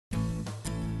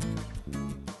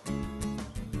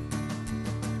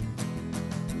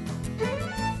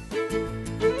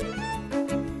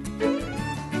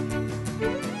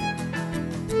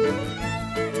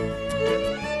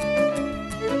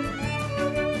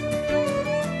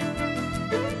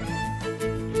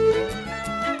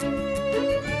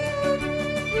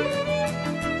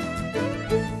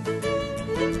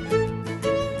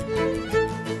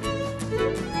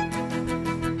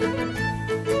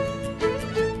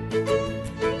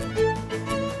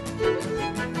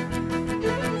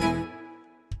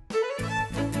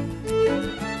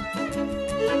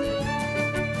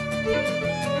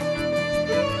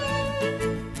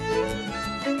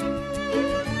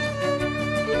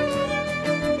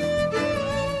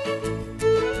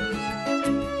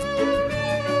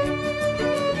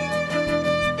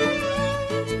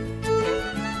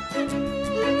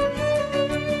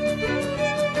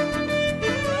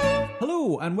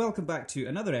welcome back to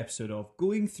another episode of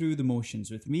Going Through the Motions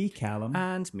with me, Callum.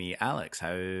 And me, Alex.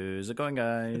 How's it going,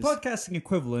 guys? The podcasting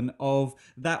equivalent of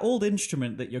that old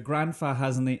instrument that your grandfather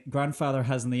has in the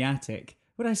attic.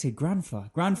 What did I say?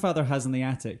 Grandfather has in the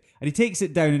attic. And he takes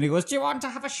it down and he goes, "Do you want to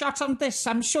have a shot on this?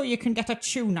 I'm sure you can get a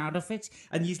tune out of it."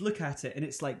 And you look at it and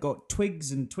it's like got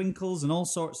twigs and twinkles and all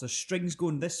sorts. There's strings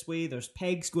going this way, there's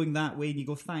pegs going that way, and you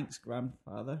go, "Thanks,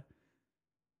 grandfather."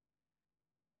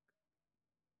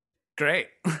 Great.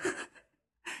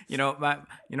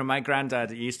 My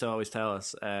granddad used to always tell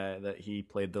us that he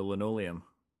played the linoleum.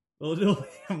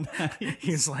 Linoleum, nice.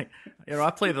 He's like, I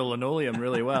play the linoleum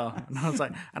really well. And I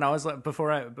was like,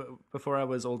 before I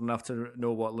was old enough to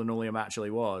know what linoleum actually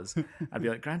was, I'd be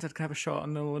like, "Granddad, can I have a shot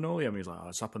on the linoleum?" He's like, "Oh,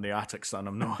 it's up in the attic, son.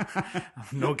 I'm not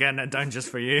getting it down just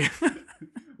for you."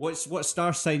 What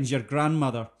star sign's your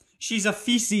grandmother? She's a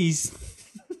feces.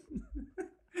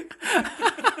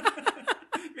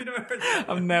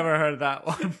 I've never heard that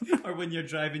one. Or when you're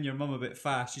driving your mum a bit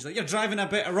fast, she's like, "You're driving a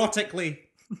bit erotically."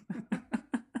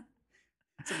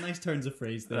 Some nice turns of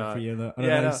phrase there for you on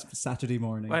a nice Saturday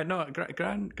morning. Wait, no,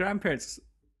 grandparents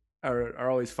are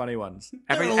always funny ones.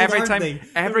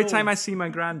 Every time I see my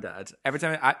granddad,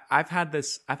 I've had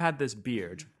this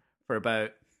beard for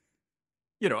about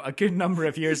a good number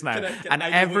of years now, and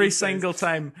every single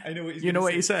time, I know what he's you know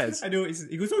what he says. I know what he says.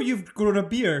 He goes, "Oh, you've grown a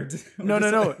beard."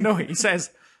 No.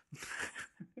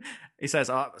 He says,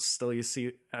 "Oh, still you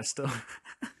see,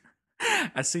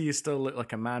 I see you still look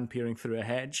like a man peering through a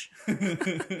hedge."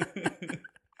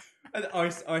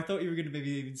 I thought you were going to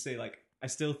maybe even say, like, "I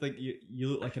still think you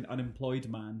look like an unemployed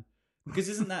man." Because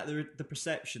isn't that the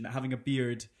perception that having a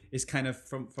beard is kind of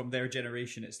from their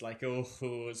generation? It's like,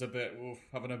 it's a bit,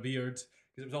 having a beard.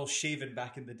 Because it was all shaven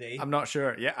back in the day. I'm not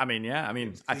sure. I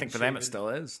think for them it still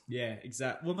is. Yeah,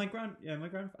 exactly. Well, my grand, I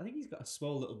think he's got a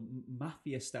small little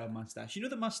mafia-style mustache. You know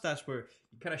the mustache where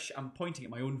you kind of, I'm pointing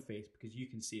at my own face because you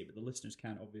can see it, but the listeners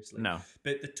can't, obviously. No.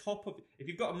 But the top of, if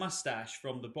you've got a mustache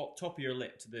from the top of your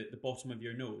lip to the bottom of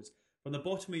your nose, from the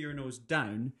bottom of your nose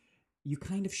down, you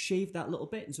kind of shave that little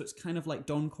bit, and so it's kind of like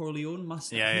Don Corleone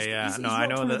mustache. Yeah. I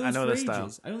know the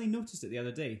style. I only noticed it the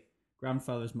other day.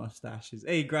 Grandfather's mustaches.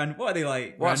 Hey, what are they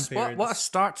like? What a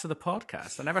start to the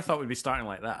podcast. I never thought we'd be starting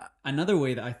like that. Another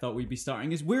way that I thought we'd be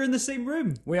starting is we're in the same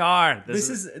room. We are. This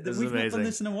is we've not done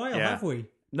this in a while, have we?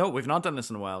 No, we've not done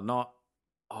this in a while.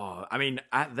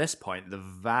 At this point, the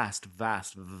vast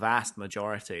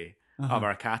majority of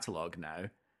our catalogue now,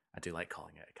 I do like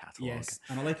calling it a catalogue. Yes,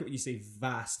 and I like it when you say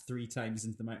 "vast" 3 times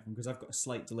into the microphone because I've got a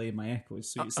slight delay in my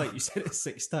echoes, so it's like you said it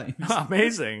 6 times.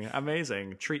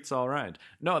 Amazing. Treats all round.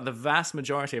 No, the vast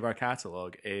majority of our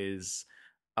catalogue is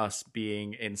us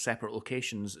being in separate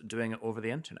locations doing it over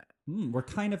the internet. We're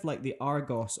kind of like the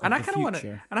Argos of and the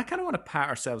future. I kind of want to pat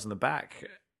ourselves on the back.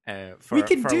 We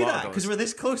can do that because we're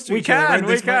this close to each other.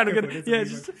 We can.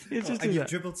 Just do that. You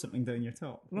dribbled something down your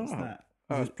top. What's that?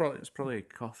 Oh, it's probably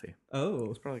coffee. Oh.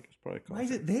 It's probably coffee. Why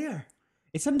is it there?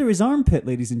 It's under his armpit,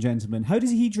 ladies and gentlemen. How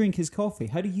does he drink his coffee?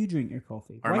 How do you drink your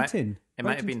coffee? It might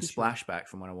have been splashback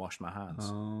from when I washed my hands.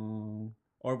 Oh.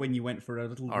 Or when you went for a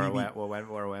little I went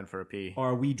for a pee.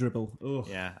 Or a wee dribble. Ugh.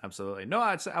 Yeah, absolutely. No,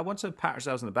 I want to pat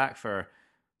ourselves on the back for...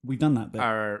 We've done that bit.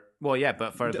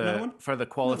 But for the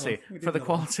quality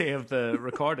of the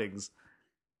recordings...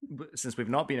 Since we've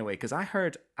not been away, because I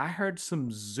heard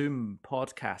some Zoom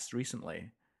podcasts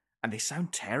recently, and they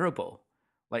sound terrible,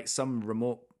 like some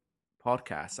remote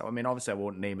podcasts. I mean, obviously, I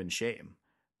won't name and shame,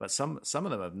 but some of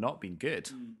them have not been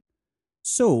good.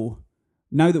 So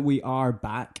now that we are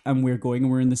back and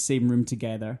we're in the same room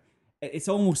together, it's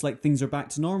almost like things are back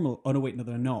to normal. Oh no, wait, no,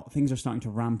 they're not. Things are starting to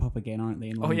ramp up again, aren't they?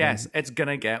 In London? Oh yes, it's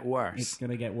gonna get worse. It's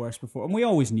gonna get worse before, and we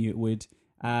always knew it would.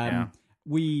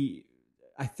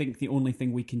 I think the only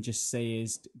thing we can just say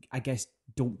is, I guess,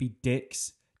 don't be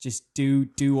dicks. Just do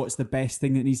what's the best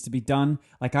thing that needs to be done.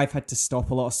 Like, I've had to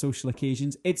stop a lot of social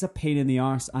occasions. It's a pain in the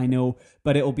arse, I know,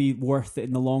 but it'll be worth it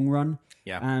in the long run.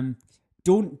 Yeah.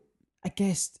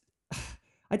 It's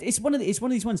one of these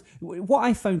ones. What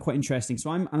I found quite interesting. So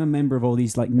I'm a member of all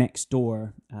these like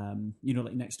Nextdoor,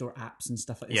 like Nextdoor apps and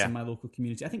stuff like this in my local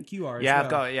community. I think you are. As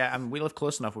well. And we live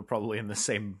close enough. We're probably in the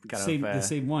same the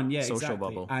same one. Yeah, social exactly.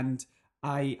 bubble. And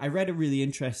I read a really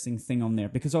interesting thing on there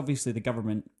because obviously the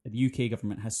UK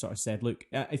government has sort of said, look,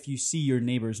 if you see your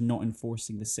neighbours not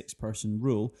enforcing the 6-person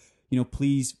rule,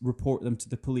 please report them to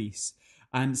the police.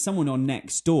 And someone on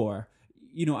Nextdoor,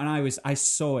 and I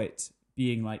saw it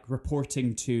being like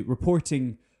reporting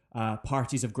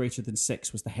parties of greater than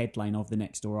 6 was the headline of the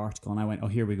Nextdoor article, and I went, oh,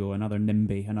 here we go, another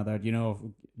NIMBY, another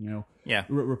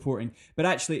reporting. But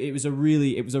actually, it was a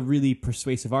really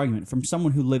persuasive argument from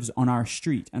someone who lives on our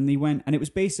street, and they went, and it was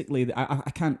basically,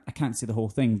 I can't say the whole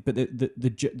thing, but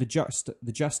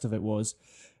the gist of it was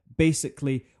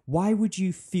basically, why would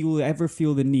you ever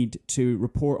feel the need to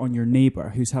report on your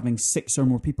neighbor who's having 6 or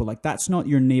more people? Like, that's not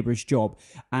your neighbor's job,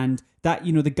 and that,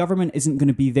 the government isn't going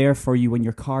to be there for you when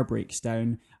your car breaks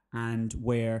down, and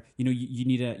where you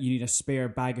need a spare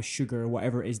bag of sugar or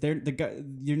whatever it is.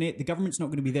 The government's not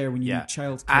going to be there when you need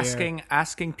childcare.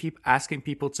 Asking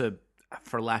people to,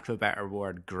 for lack of a better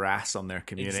word, grass on their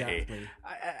community. Exactly.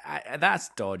 That's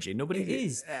dodgy. Nobody it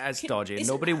is. It's dodgy.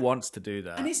 Nobody wants to do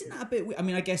that. And isn't that a bit? I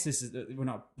mean, I guess this is, we're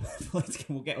not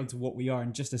political. We'll get onto what we are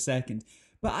in just a second.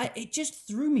 But it just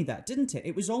threw me, that, didn't it?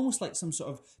 It was almost like some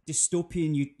sort of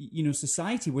dystopian,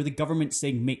 society where the government's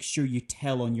saying, make sure you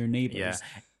tell on your neighbors. Yeah.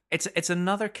 It's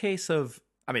another case of,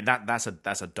 I mean, that's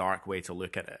a dark way to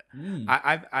look at it.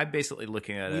 I'm basically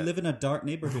looking at it. We live in a dark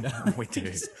neighborhood. We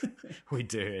do. We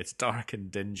do. It's dark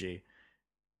and dingy.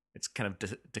 It's kind of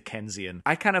Dickensian.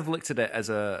 I kind of looked at it as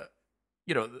the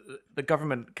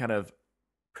government kind of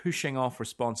pushing off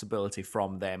responsibility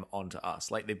from them onto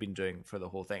us, like they've been doing for the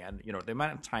whole thing. And, the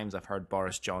amount of times I've heard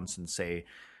Boris Johnson say,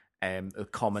 the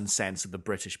common sense of the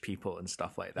British people and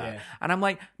stuff like that. Yeah. And I'm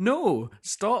like, no,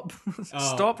 stop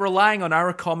relying on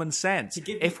our common sense.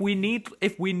 If we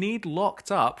need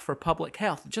locked up for public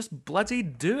health, just bloody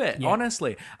do it. Yeah.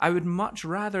 Honestly, I would much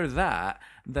rather that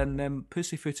than them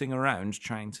pussyfooting around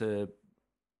trying to,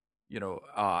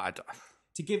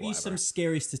 to give you some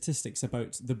scary statistics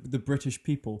about the British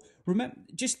people, remember,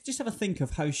 just have a think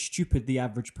of how stupid the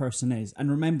average person is, and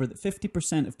remember that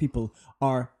 50% of people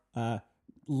are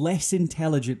less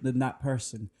intelligent than that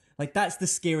person. Like, that's the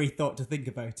scary thought to think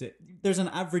about it. There's an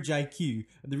average IQ,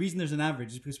 and the reason there's an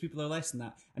average is because people are less than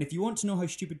that. And if you want to know how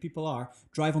stupid people are,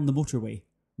 drive on the motorway.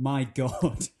 My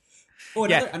God. Oh,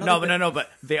 but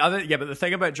the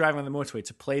thing about driving on the motorway,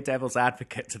 to play devil's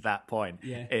advocate to that point,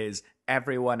 is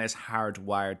everyone is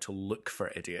hardwired to look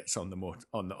for idiots on the motorway,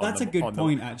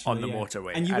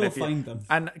 and you will find them.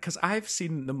 And because I've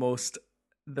seen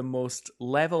the most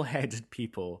level-headed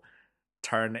people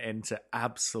turn into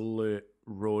absolute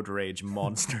road rage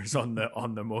monsters on the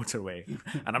motorway.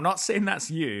 And I'm not saying that's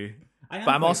you, but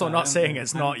I'm also not saying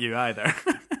it's not you either.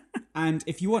 And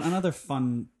if you want another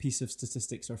fun piece of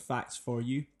statistics or facts for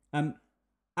you,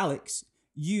 Alex,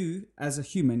 you as a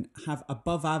human have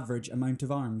above average amount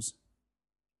of arms.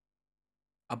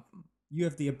 You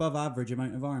have the above average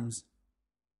amount of arms.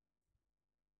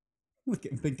 Wait,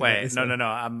 no.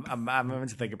 I'm having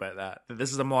to think about that.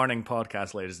 This is a morning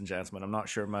podcast, ladies and gentlemen. I'm not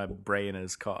sure my brain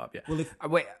is caught up yet. Well,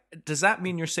 wait, does that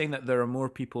mean you're saying that there are more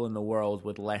people in the world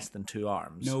with less than 2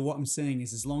 arms? No, what I'm saying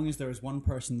is, as long as there is one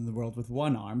person in the world with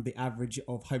 1 arm, the average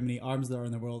of how many arms there are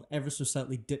in the world ever so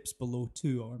slightly dips below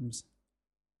 2 arms.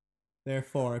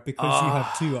 Therefore, because you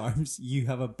have 2 arms, you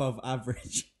have above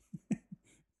average.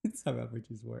 That's how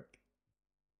averages work.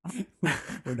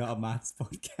 We're not a maths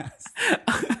podcast.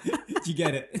 Do you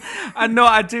get it? No,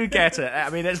 I do get it. I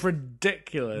mean, it's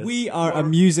ridiculous. We are a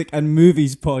music and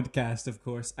movies podcast, of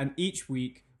course, and each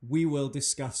week we will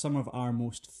discuss some of our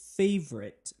most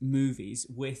favourite movies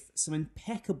with some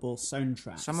impeccable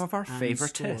soundtracks. Some of our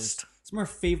favouritists. Some of our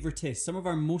favouritists. Some of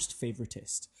our most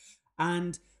favouritists.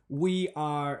 And we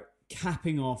are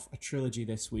capping off a trilogy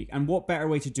this week. And what better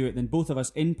way to do it than both of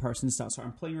us in person start? So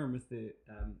I'm playing around with the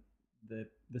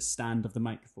stand of the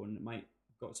microphone. It might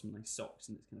have got some nice socks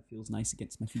and it kind of feels nice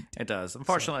against my feet. It does.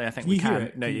 Unfortunately, I think we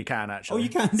can. No, you can actually. Oh, you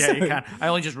can? Yeah, Sorry. you can. I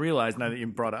only just realised now that you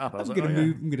brought it up. I'm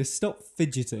going to stop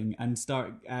fidgeting and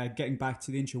start getting back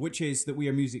to the intro, which is that we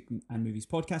are Music and Movies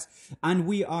podcast, and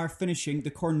we are finishing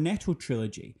the Cornetto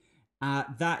trilogy.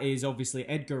 That is obviously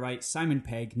Edgar Wright, Simon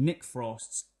Pegg, Nick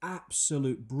Frost's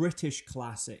absolute British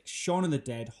classics, Shaun of the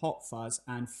Dead, Hot Fuzz,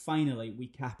 and finally we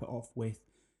cap it off with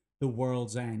The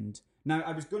World's End. Now,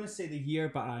 I was going to say the year,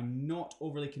 but I'm not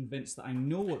overly convinced that I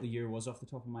know what the year was off the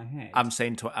top of my head. I'm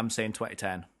saying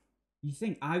 2010. You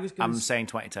think? I'm saying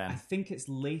 2010. I think it's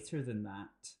later than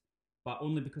that, but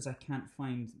only because I can't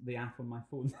find the app on my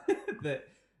phone.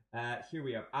 Here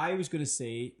we are. I was going to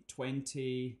say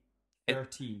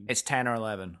 2013. It's 10 or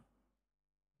 11.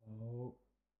 Oh,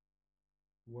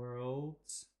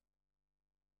 Worlds.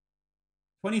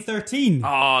 2013.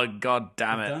 Oh, God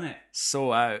damn it. I've done it.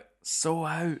 So out.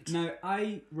 Now,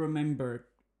 I remember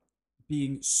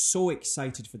being so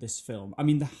excited for this film. I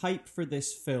mean, the hype for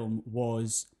this film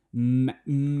was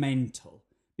mental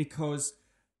because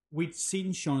we'd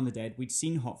seen Shaun of the Dead, we'd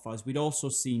seen Hot Fuzz, we'd also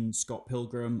seen Scott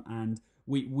Pilgrim, and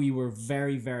we were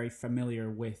very, very familiar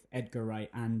with Edgar Wright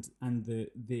and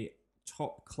the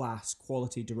top class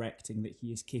quality directing that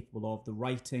he is capable of, the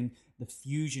writing, the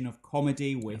fusion of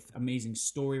comedy with amazing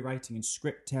story writing and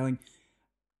script telling.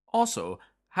 Also,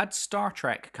 had Star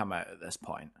Trek come out at this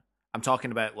point? I'm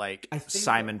talking about like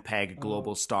Simon Pegg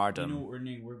Global Stardom. You know what we're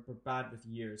doing? We're bad with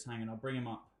years. Hang on, I'll bring him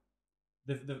up.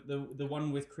 The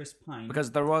one with Chris Pine.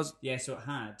 Because there was... Yeah, so it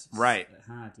had. Right. It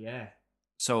had, yeah.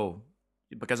 So,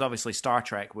 because obviously Star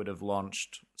Trek would have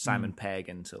launched Simon Pegg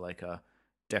into like a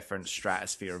different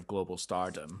stratosphere of global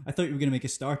stardom. I thought you were going to make a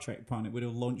Star Trek pun. It would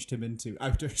have launched him into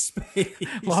outer space.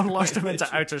 Launched him into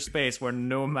outer space where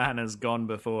no man has gone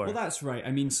before. Well, that's right.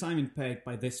 I mean, Simon Pegg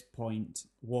by this point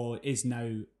is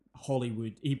now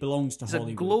Hollywood. He belongs to Hollywood.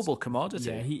 It's a global commodity.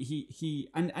 Yeah, he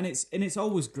and it's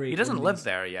always great. He doesn't live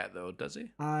there yet, though, does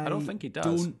he? I don't think he does. I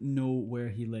don't know where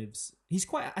he lives.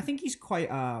 I think he's quite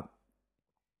a...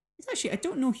 Actually, I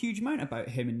don't know a huge amount about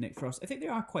him and Nick Frost. I think they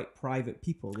are quite private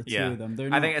people, the two of them.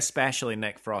 I think especially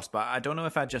Nick Frost, but I don't know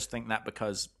if I just think that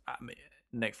because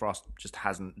Nick Frost just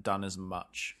hasn't done as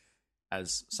much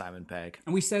as Simon Pegg.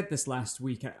 And we said this last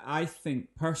week. I think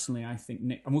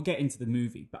Nick, and we'll get into the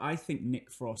movie, but I think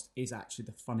Nick Frost is actually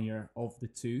the funnier of the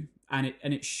two, and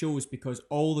it shows because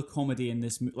all the comedy in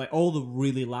this, like all the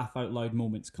really laugh out loud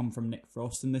moments, come from Nick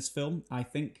Frost in this film. I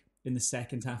think. In the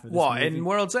second half of this movie. In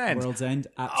World's End? World's End,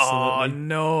 absolutely. Oh,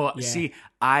 no. Yeah. See,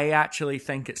 I actually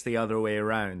think it's the other way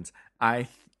around.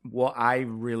 What I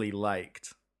really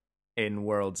liked in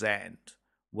World's End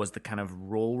was the kind of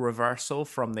role reversal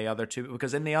from the other two.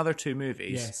 Because in the other two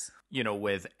movies, you know,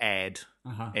 with Ed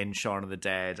in Shaun of the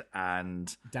Dead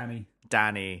and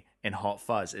Danny in Hot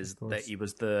Fuzz, is that he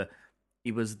was the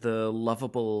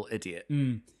lovable idiot.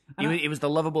 He was the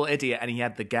lovable idiot, and he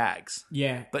had the gags.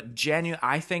 Yeah, but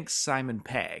I think Simon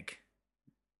Pegg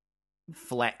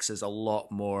flexes a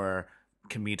lot more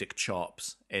comedic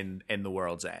chops in the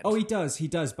World's End. Oh, he does.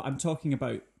 But I'm talking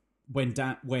about when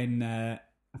I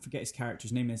forget his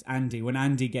character's name is Andy. When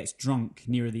Andy gets drunk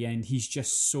near the end, he's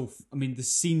just so. I mean, the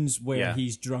scenes where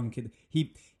he's drunk,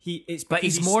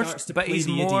 he's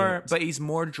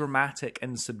more dramatic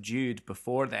and subdued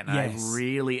before then. Yes. I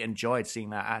really enjoyed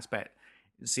seeing that aspect.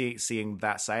 Seeing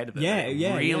that side of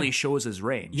it, really shows his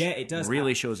range. Yeah, it does.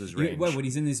 Really shows his range. Well, when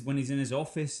he's in his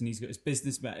office and he's got his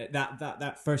business,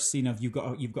 that first scene of you've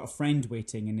got a friend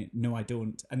waiting, and no, I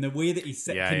don't, and the way that he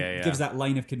gives that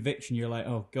line of conviction, you're like,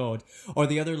 oh god. Or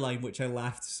the other line, which I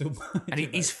laughed so much. And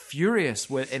he's furious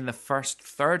in the first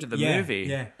third of the movie.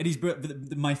 Yeah,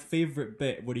 and my favorite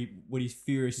bit when he's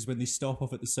furious is when they stop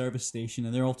off at the service station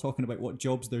and they're all talking about what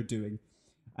jobs they're doing.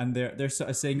 And they're sort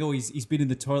of saying, oh, he's been in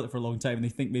the toilet for a long time, and they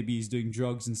think maybe he's doing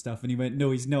drugs and stuff. And he went,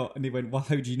 no, he's not. And they went, well,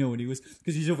 how do you know? And he was,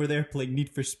 because he's over there playing Need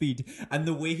for Speed. And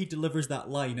the way he delivers that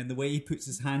line and the way he puts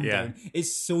his hand down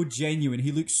is so genuine.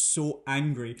 He looks so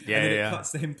angry. And then it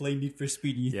cuts to him playing Need for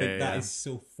Speed, and you think that is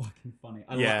so fucking funny.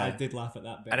 I did laugh at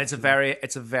that bit. And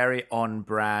it's a very on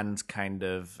brand kind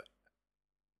of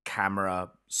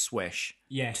camera swish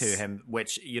to him,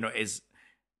 which, you know, is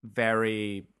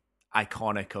very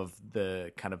iconic of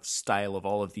the kind of style of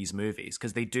all of these movies,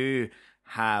 because they do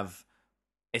have,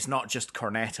 it's not just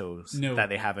cornetos that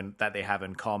they have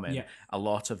in common. Yeah. A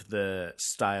lot of the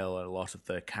style, a lot of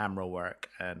the camera work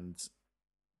and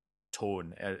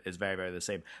tone is very, very the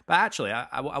same. But actually,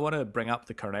 I want to bring up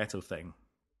the cornetto thing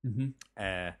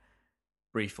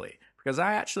briefly, because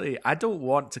I don't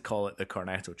want to call it the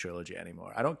Cornetto trilogy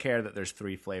anymore. I don't care that there's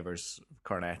 3 flavors of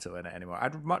Cornetto in it anymore.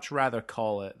 I'd much rather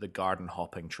call it the Garden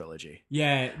Hopping trilogy.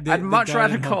 Yeah, I'd much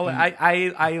rather call it.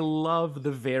 I love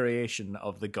the variation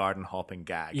of the Garden Hopping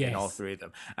gag in all 3 of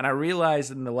them. And I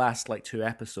realized in the last 2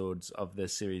 episodes of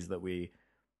this series that we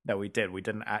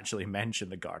didn't actually mention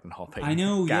the Garden Hopping. I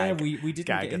know, we didn't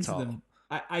get into them.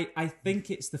 I think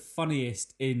it's the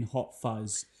funniest in Hot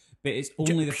Fuzz. But it's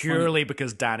only purely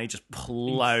because Danny just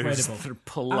plows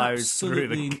through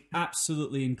the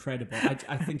absolutely incredible.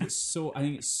 I think it's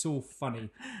so funny,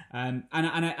 and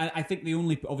I think they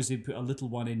only obviously put a little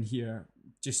one in here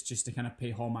just to kind of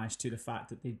pay homage to the fact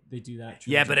that they do that.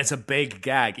 Yeah, but it's a big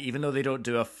gag, even though they don't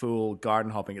do a full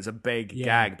garden hopping. It's a big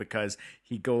gag because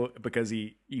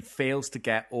he fails to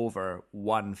get over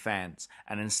one fence,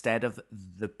 and instead of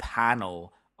the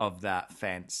panel of that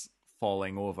fence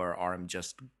falling over or him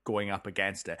just going up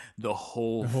against it, the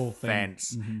whole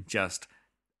fence just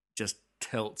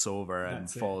tilts over and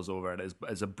falls over. It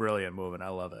is a brilliant moment. I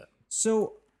love it.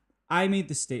 So I made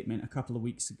the statement a couple of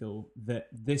weeks ago that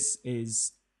this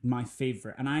is my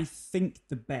favourite and I think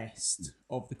the best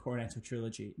of the Cornetto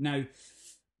trilogy. Now,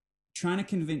 trying to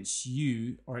convince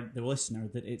you or the listener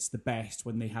that it's the best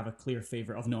when they have a clear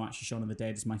favorite of no, actually Shaun of the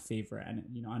Dead is my favorite, and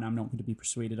and I'm not going to be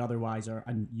persuaded otherwise,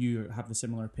 and you have the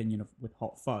similar opinion with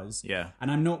Hot Fuzz. Yeah. And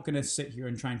I'm not going to sit here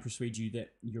and try and persuade you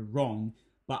that you're wrong,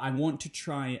 but I want to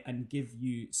try and give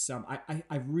you some.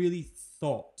 I really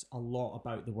thought a lot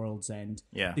about The World's End.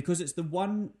 Yeah. Because it's the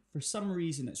one, for some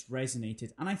reason, it's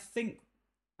resonated, and I think,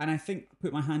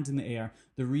 put my hand in the air,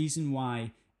 the reason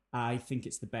why I think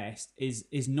it's the best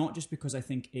is not just because I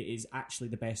think it is actually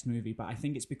the best movie, but I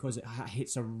think it's because it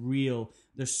hits a real.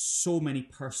 There's so many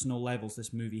personal levels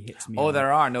this movie hits me. Oh,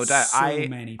 there are, no doubt.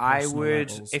 Many I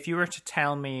would, levels. if you were to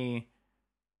tell me,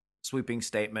 sweeping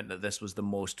statement that this was the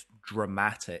most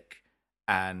dramatic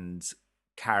and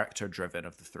character driven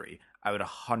of the three, I would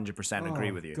 100%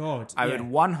 agree with you. God, I would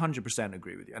 100%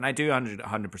 agree with you, and I do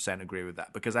 100% agree with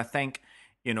that, because I think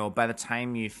by the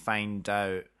time you find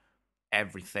out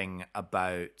everything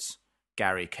about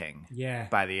Gary King,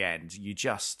 by the end,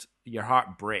 your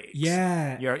heart breaks.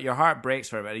 Your heart breaks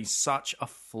for him, and he's such a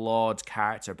flawed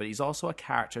character, but he's also a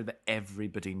character that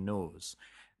everybody knows.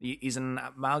 He's an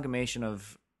amalgamation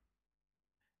of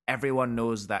everyone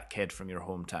knows that kid from your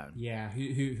hometown. Yeah,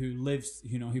 who lives,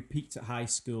 who peaked at high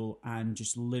school and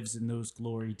just lives in those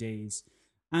glory days.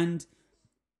 And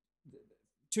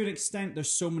to an extent, there's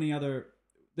so many other.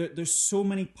 There's so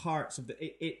many parts of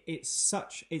it's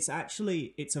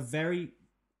a very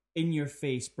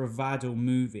in-your-face bravado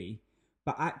movie,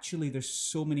 but actually there's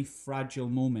so many fragile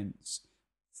moments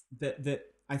that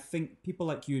I think people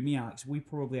like you and me, Alex, we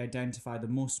probably identify the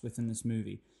most with in this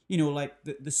movie. Like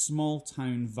the small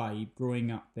town vibe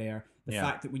growing up there, the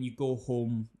fact that when you go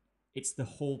home, it's the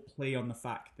whole play on the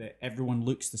fact that everyone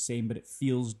looks the same, but it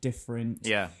feels different.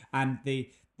 Yeah. And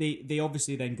they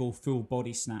obviously then go full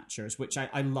body snatchers, which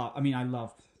I love. I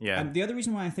love. Yeah. And the other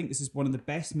reason why I think this is one of the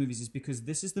best movies is because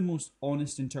this is the most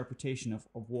honest interpretation of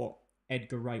what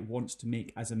Edgar Wright wants to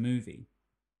make as a movie.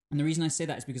 And the reason I say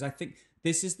that is because I think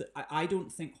this is I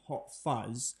don't think Hot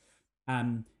Fuzz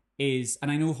is, and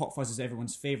I know Hot Fuzz is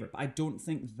everyone's favorite, but I don't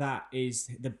think that is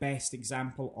the best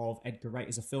example of Edgar Wright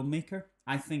as a filmmaker.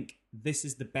 I think this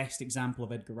is the best example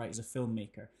of Edgar Wright as a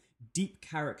filmmaker. Deep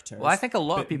characters. Well, I think a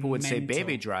lot of people would say mental.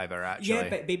 Baby Driver, actually.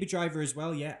 Yeah, Baby Driver as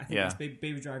well. Yeah, I think it's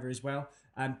Baby Driver as well.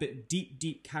 But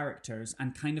deep characters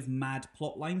and kind of mad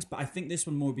plot lines. But I think this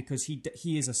one more because he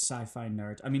is a sci-fi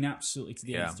nerd. Absolutely to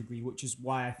the nth degree, which is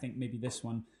why I think maybe this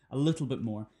one a little bit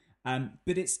more.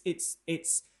 But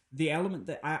it's the element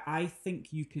that I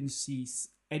think you can see.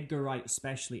 Edgar Wright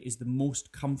especially is the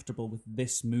most comfortable with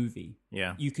this movie.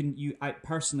 Yeah, I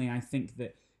personally think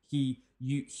that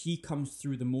he comes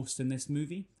through the most in this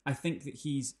movie. I think that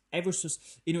he's ever so.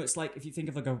 It's like if you think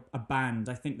of like a band.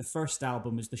 I think the first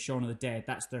album is the Shaun of the Dead.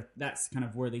 That's kind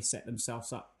of where they set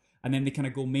themselves up, and then they kind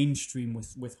of go mainstream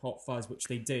with Hot Fuzz, which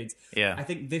they did. Yeah. I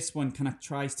think this one kind of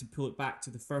tries to pull it back to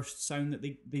the first sound that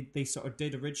they sort of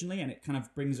did originally, and it kind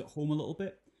of brings it home a little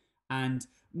bit. And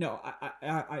no,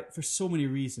 I for so many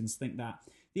reasons think that.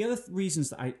 The other reasons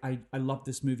that I love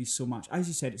this movie so much, as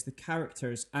you said, it's the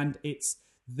characters, and it's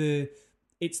the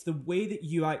way that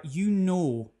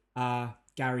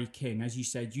Gary King, as you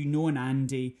said, an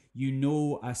Andy,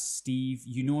 a Steve,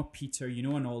 a Peter,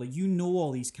 an Ollie,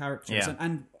 all these characters,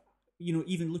 and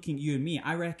even looking at you and me,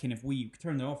 I reckon if we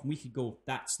turned it off and we could go,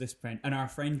 that's this friend and our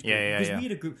friend group. Because we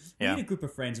had a group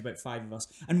of friends, about 5 of us,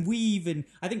 and we even,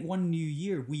 I think one New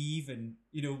Year, we even,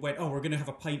 went, oh, we're going to have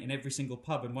a pint in every single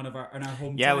pub in our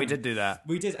hometown. Yeah, we did do that.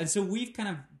 We did, and so we've kind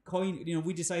of coined,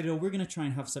 we decided, we're going to try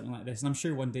and have something like this, and I'm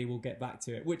sure one day we'll get back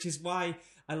to it, which is why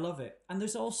I love it. And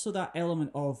there's also that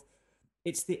element of,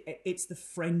 it's the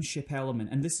friendship element,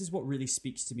 and this is what really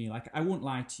speaks to me. Like, I won't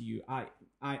lie to you,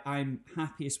 I'm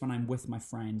happiest when I'm with my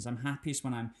friends. I'm happiest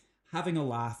when I'm having a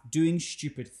laugh, doing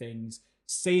stupid things,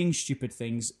 saying stupid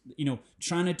things,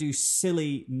 trying to do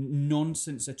silly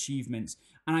nonsense achievements.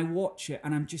 And I watch it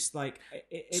and I'm just like...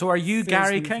 So are you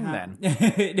Gary King then?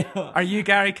 No. Are you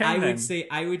Gary King then?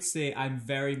 I would say I'm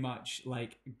very much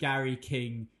like Gary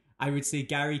King. I would say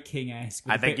Gary King-esque.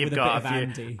 I think you've got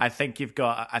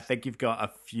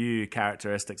a few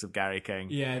characteristics of Gary King.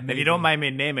 Yeah, maybe. If you don't mind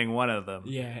me naming one of them.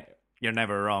 Yeah. You're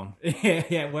never wrong.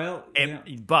 Well,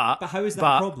 but how is that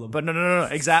a problem? But no,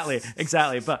 exactly.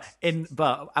 But and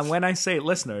when I say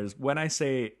listeners, when I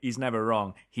say he's never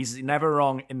wrong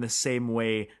in the same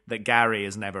way that Gary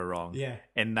is never wrong. Yeah.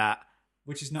 In that,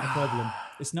 which is not a problem.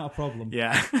 It's not a problem.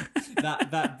 Yeah.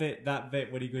 that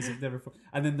bit when he goes, never,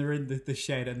 and then they're in the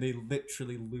shed and they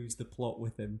literally lose the plot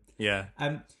with him. Yeah.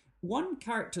 One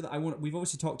character that we've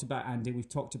obviously talked about Andy, we've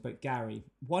talked about Gary.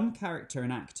 One character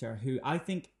and actor who I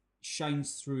think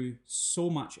shines through so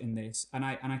much in this, and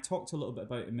I talked a little bit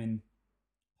about him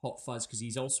Hot Fuzz, because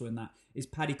he's also in that, is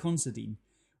Paddy Considine.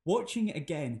 Watching it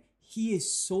again, he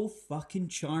is so fucking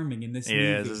charming in this movie. He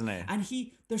is, isn't he? And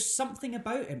there's something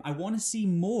about him. I want to see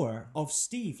more of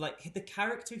Steve. Like, the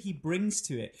character he brings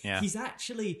to it. Yeah. He's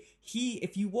actually,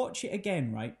 if you watch it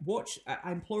again, right?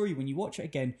 I implore you, when you watch it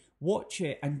again, watch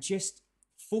it and just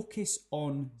focus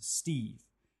on Steve.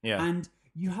 Yeah. And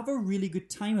you have a really good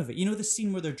time of it. You know the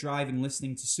scene where they're driving,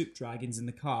 listening to Soup Dragons in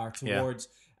the car towards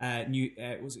New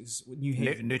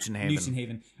Haven? Newton Haven. Newton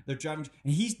Haven. They're driving,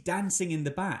 and he's dancing in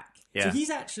the back. Yeah. So he's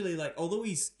actually like, although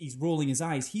he's rolling his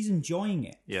eyes, he's enjoying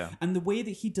it. Yeah. And the way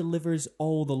that he delivers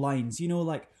all the lines, you know,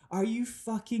 like, are you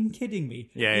fucking kidding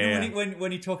me? Yeah, you know, yeah.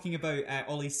 when you're talking about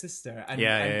Ollie's sister, and,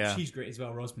 she's great as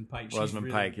well, Rosamund Pike.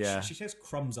 Rosamund Pike, yeah. She says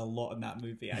crumbs a lot in that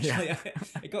movie, actually. Yeah.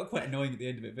 It got quite annoying at the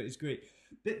end of it, but it's great.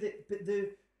 But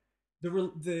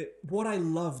the what I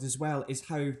loved as well is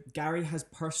how Gary has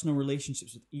personal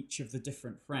relationships with each of the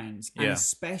different friends, and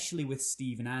especially with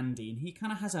Steve and Andy. And he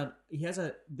kind of has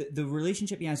the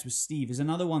relationship he has with Steve is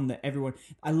another one that everyone.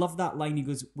 I love that line. He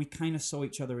goes, "We kind of saw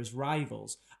each other as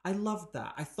rivals." I loved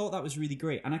that. I thought that was really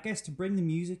great. And I guess to bring the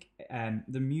music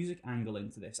angle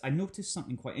into this, I noticed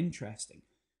something quite interesting.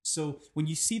 So when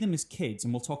you see them as kids,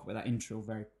 and we'll talk about that intro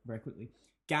very, very quickly.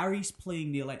 Gary's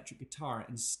playing the electric guitar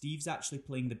and Steve's actually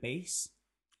playing the bass.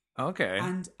 Okay.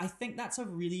 And I think that's a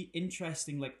really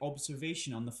interesting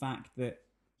observation on the fact that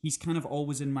he's kind of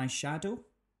always in my shadow.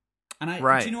 And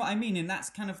do you know what I mean? And that's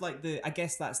kind of like I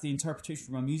guess that's the interpretation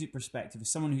from a music perspective, is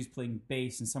someone who's playing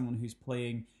bass and someone who's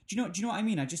playing. Do you know what I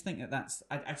mean? I just think that's.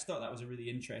 I just thought that was a really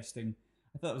interesting.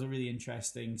 I thought it was a really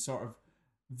interesting sort of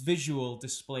visual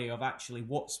display of actually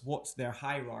what's their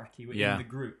hierarchy within the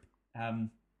group.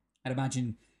 I'd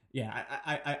imagine,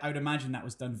 I would imagine that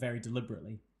was done very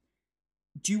deliberately.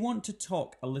 Do you want to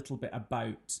talk a little bit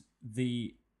about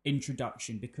the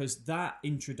introduction? Because that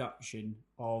introduction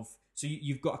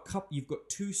you've got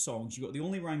two songs. You've got The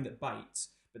Only Rhyme That Bites,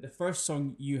 but the first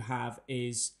song you have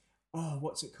is,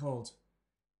 what's it called?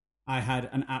 I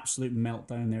had an absolute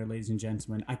meltdown there, ladies and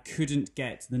gentlemen. I couldn't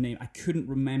get the name. I couldn't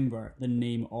remember the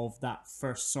name of that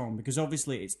first song, because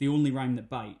obviously it's The Only Rhyme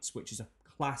That Bites, which is a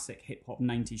classic hip-hop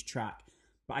 90s track,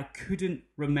 but I couldn't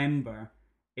remember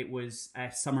it was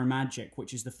Summer Magic,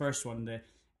 which is the first one.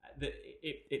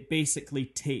 It basically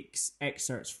takes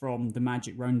excerpts from the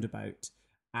Magic Roundabout,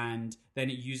 and then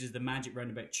it uses the Magic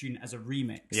Roundabout tune as a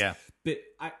remix. Yeah. But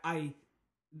I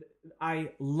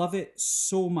love it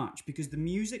so much, because the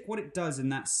music, what it does in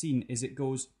that scene is it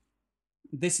goes,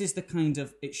 this is the kind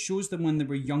of, it shows them when they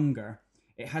were younger.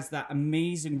 It has that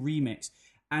amazing remix.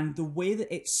 And the way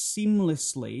that it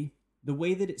seamlessly,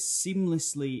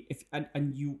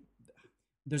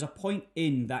 there's a point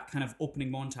in that kind of opening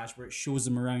montage where it shows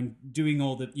them around doing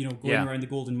all the, going around the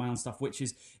Golden Mile and stuff, which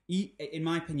is, in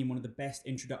my opinion, one of the best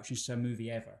introductions to a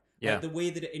movie ever. Yeah. Like the way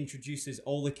that it introduces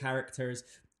all the characters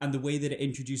and the way that it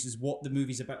introduces what the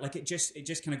movie's about. Like it just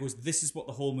kind of goes, this is what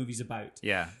the whole movie's about.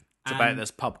 Yeah. It's about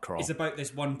this pub crawl. It's about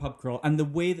this one pub crawl. And the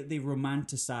way that they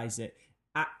romanticize it,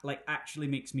 actually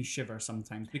makes me shiver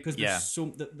sometimes, because there's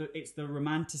it's the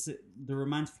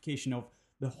romantification of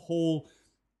the whole,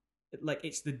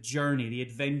 it's the journey, the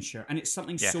adventure, and it's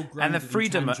something so grounded and the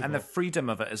freedom and the freedom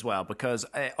of it as well, because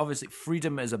obviously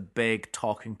freedom is a big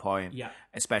talking point,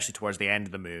 especially towards the end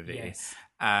of the movie. Yes.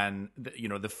 And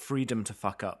the freedom to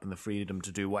fuck up and the freedom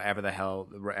to do whatever the hell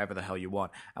you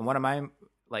want. And one of my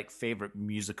favorite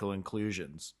musical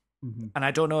inclusions, and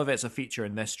I don't know if it's a feature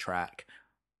in this track.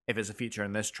 If it's a feature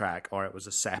in this track or it was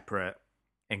a separate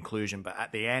inclusion, but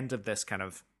at the end of this kind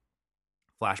of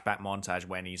flashback montage,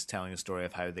 when he's telling the story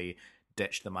of how they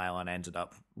ditched the mile and ended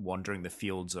up wandering the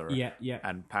fields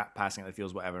and passing the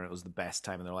fields, whatever, and it was the best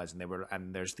time in their lives,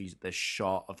 and there's this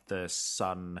shot of the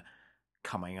sun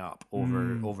coming up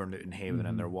over Newton Haven,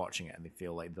 and they're watching it and they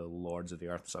feel like the lords of the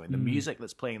earth or something. The music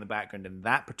that's playing in the background in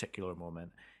that particular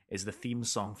moment is the theme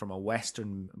song from a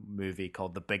Western movie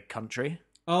called The Big Country.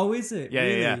 Oh, is it? Yeah,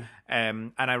 really? yeah.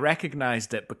 And I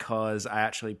recognized it because I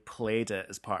actually played it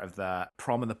as part of that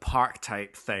Prom in the Park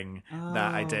type thing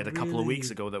that I did a couple of weeks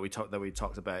ago that we talked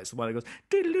about. It's the one that goes.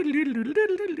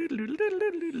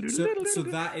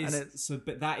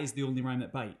 But that is The Only Rhyme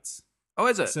That Bites. Oh,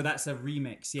 is it? So that's a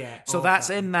remix, yeah. So that's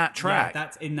in that track. Yeah,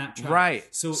 that's in that track.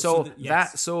 Right. So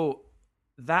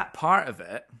that part of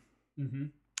it,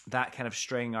 that kind of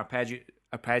string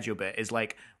arpeggio bit is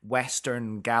like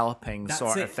Western galloping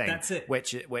sort of thing. That's it.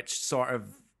 Which sort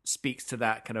of speaks to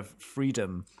that kind of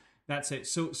freedom. That's it.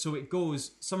 So it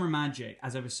goes Summer Magic,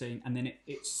 as I was saying, and then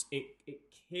it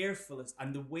carefully,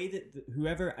 and the way that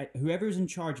whoever is in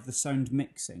charge of the sound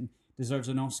mixing deserves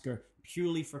an Oscar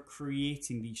purely for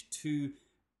creating these two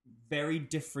very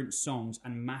different songs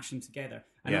and mash them together.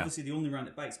 And obviously, The Only Round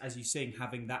That Bites, as you're saying,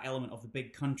 having that element of the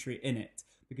big country in it,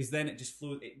 because then it just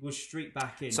flows. It goes straight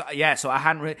back in. So so I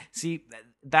hadn't see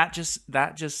that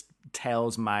just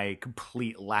tells my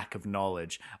complete lack of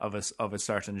knowledge of a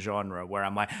certain genre, where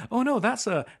I'm like, oh no, that's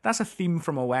a theme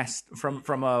from a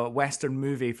Western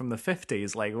movie from the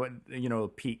 50s, like what, you know,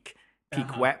 peak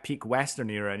Western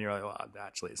era, and you're like, well,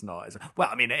 actually, it's not. Well,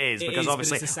 I mean, it is, because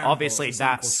obviously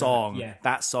that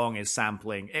song is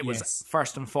sampling. It was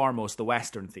first and foremost the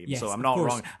Western theme, so I'm not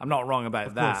wrong. I'm not wrong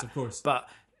about that. Of course.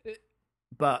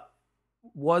 But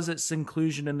was its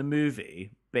inclusion in the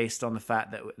movie based on the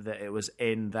fact that it was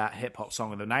in that hip hop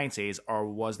song of the 90s, or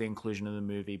was the inclusion in the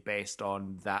movie based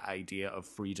on that idea of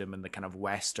freedom and the kind of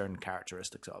Western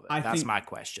characteristics of it? That's my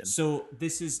question. So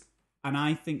this is. And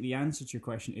I think the answer to your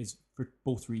question is for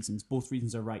both reasons. Both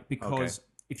reasons are right. Because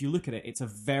if you look at it, it's a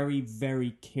very,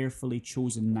 very carefully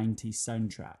chosen 90s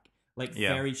soundtrack. Like,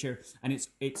 very sure. And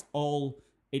it's all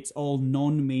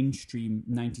non-mainstream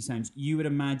 90s sounds. You would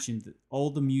imagine that all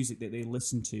the music that they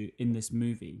listen to in this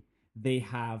movie, they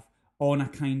have on a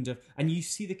kind of... And you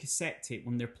see the cassette tape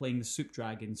when they're playing the Soup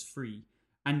Dragons Free.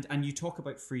 And you talk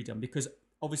about freedom, because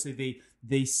obviously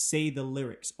they say the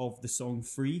lyrics of the song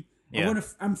Free.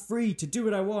 I'm free to do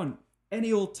what I want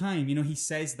any old time. You know, he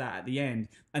says that at the end.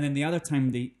 And then the other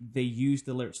time they use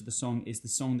the lyrics of the song is the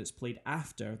song that's played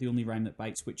after The Only Rhyme That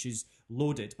Bites, which is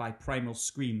Loaded by Primal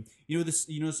Scream. You know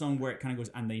the song where it kind of goes,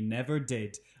 and they never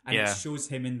did. And it shows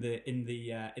him in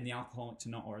the Alcoholic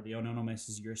to or the Anonymous,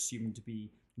 as you're assumed to be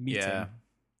meeting. Yeah.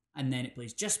 And then it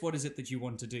plays, just what is it that you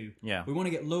want to do? Yeah. We want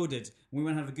to get loaded. We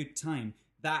want to have a good time.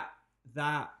 That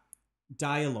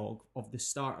dialogue of the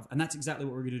start of, and that's exactly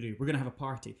what we're going to do. We're going to have a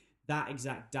party. That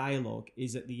exact dialogue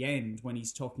is at the end when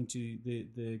he's talking to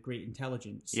the Great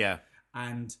Intelligence. Yeah.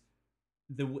 And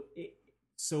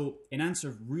so in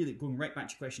answer, really going right back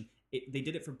to your question, they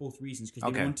did it for both reasons,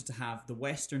 because they wanted to have the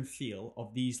Western feel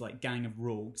of these like gang of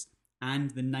rogues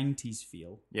and the 90s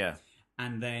feel. Yeah.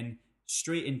 And then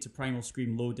straight into Primal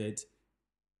Scream Loaded.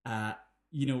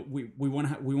 You know, we want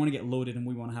to get loaded and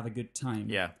we want to have a good time.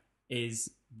 Yeah.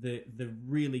 Is the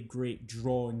really great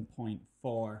drawing point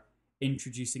for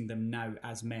introducing them now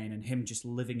as men, and him just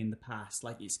living in the past.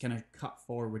 Like, it's kind of cut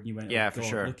forward. You went, for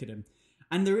sure. Look at him.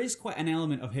 And there is quite an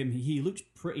element of him. He looks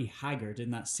pretty haggard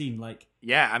in that scene. Like,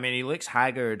 yeah, I mean, he looks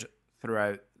haggard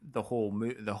throughout the whole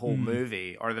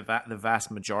movie, or the vast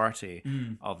majority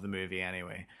of the movie,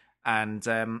 anyway. And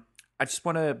I just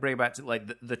want to bring it back to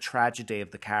like the tragedy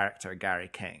of the character Gary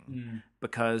King,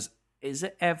 because is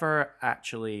it ever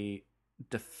actually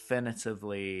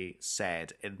definitively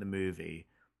said in the movie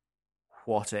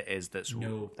what it is that's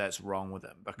wrong with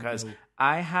him? Because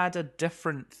I had a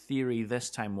different theory this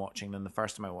time watching than the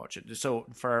first time I watched it. So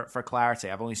for clarity,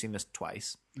 I've only seen this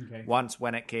twice. Okay. Once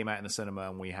when it came out in the cinema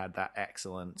and we had that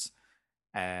excellent,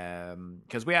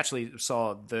 because we actually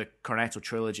saw the Cornetto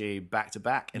trilogy back to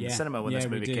back in the cinema when this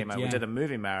movie came out. We did a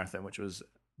movie marathon, which was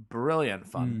brilliant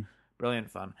fun.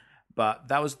 But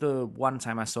that was the one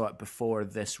time I saw it before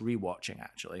this rewatching,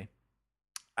 actually.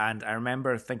 And I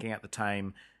remember thinking at the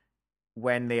time,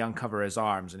 when they uncover his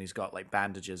arms and he's got like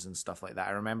bandages and stuff like that,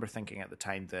 I remember thinking at the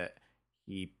time that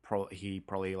he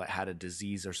probably like had a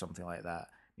disease or something like that.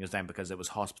 He was down because it was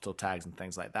hospital tags and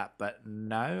things like that. But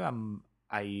now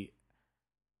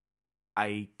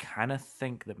I kind of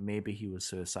think that maybe he was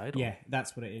suicidal. Yeah,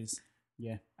 that's what it is.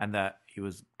 Yeah, and that he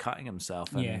was cutting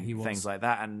himself and things like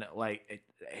that, and like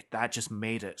that just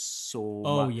made it so.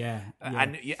 Oh much. Yeah,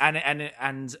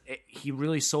 and he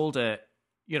really sold it,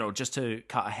 you know, just to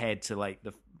cut ahead to like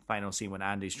the final scene when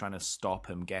Andy's trying to stop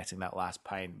him getting that last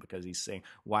pint, because he's saying,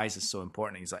 "Why is this so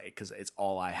important?" He's like, "Because it's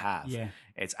all I have. Yeah,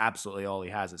 it's absolutely all he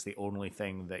has. It's the only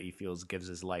thing that he feels gives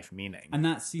his life meaning." And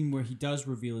that scene where he does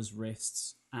reveal his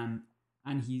wrists and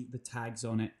the tags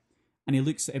on it. And he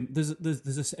looks at him. There's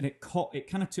this, and it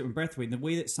kind of took him breath away. And the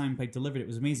way that Soundbite delivered it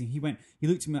was amazing. He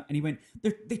looked at me and he went,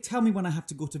 "They tell me when I have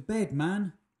to go to bed,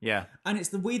 man." Yeah. And it's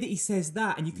the way that he says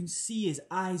that, and you can see his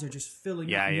eyes are just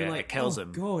filling up. And you're like, it kills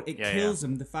him. God, it kills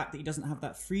him. The fact that he doesn't have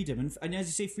that freedom, and as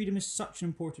you say, freedom is such an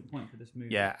important point for this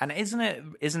movie. Yeah, and isn't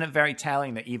it very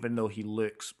telling that even though he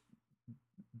looks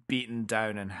beaten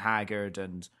down and haggard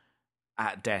and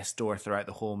at death's door throughout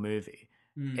the whole movie,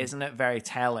 isn't it very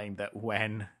telling that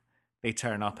when they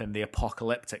turn up in the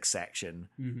apocalyptic section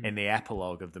in the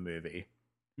epilogue of the movie,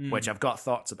 which I've got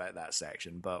thoughts about that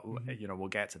section, but you know, we'll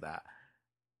get to that.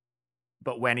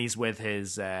 But when he's with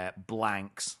his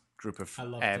blanks group of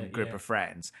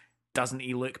friends, doesn't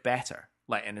he look better?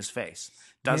 like in his face?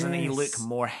 Doesn't he look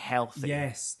more healthy?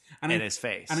 Yes, in his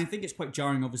face. And I think it's quite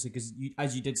jarring, obviously, because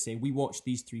as you did say, we watched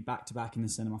these three back to back in the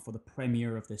cinema for the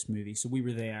premiere of this movie. So we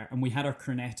were there, and we had our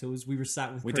cornettos. We were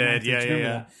sat with. We cornettos, did, yeah.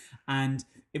 That? And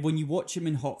when you watch him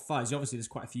in Hot Fuzz, obviously there's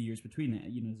quite a few years between it.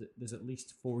 You know, there's at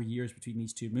least 4 years between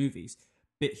these two movies,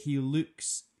 but he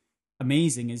looks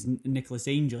amazing as Nicholas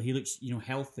Angel. He looks,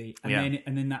 healthy,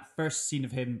 and then that first scene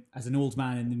of him as an old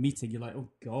man in the meeting, you're like, oh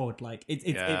god, like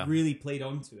it really played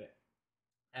onto it.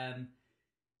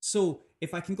 So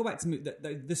if I can go back to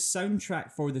the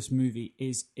soundtrack for this movie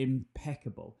is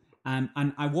impeccable, and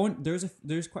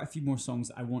there's quite a few more songs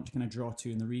that I want to kind of draw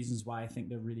to, and the reasons why I think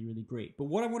they're really, really great. But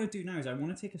what I want to do now is I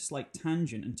want to take a slight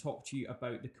tangent and talk to you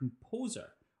about the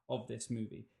composer of this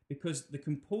movie, because the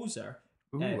composer.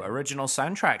 Original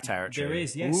soundtrack territory. There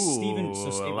is, yes.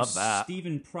 I love that.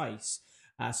 Stephen Price.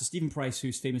 So Stephen Price,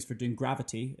 who's famous for doing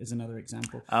Gravity, is another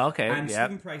example. Oh, okay, and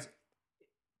Stephen Price,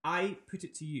 I put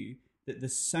it to you that the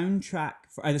soundtrack,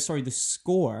 the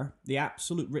score, the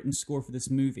absolute written score for this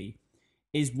movie,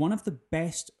 is one of the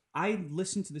best. I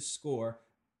listened to the score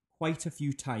quite a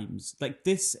few times. Like,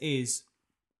 this is,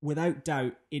 without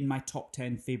doubt, in my top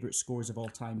 10 favorite scores of all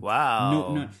time.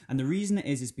 Wow. No, and the reason it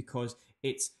is because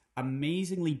it's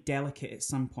amazingly delicate at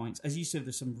some points. As you said,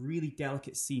 there's some really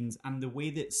delicate scenes, and the way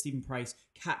that Stephen Price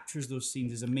captures those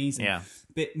scenes is amazing. Yeah.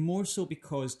 But more so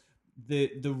because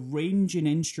the range in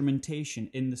instrumentation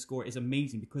in the score is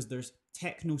amazing, because there's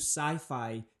techno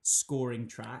sci-fi scoring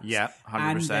tracks. Yeah,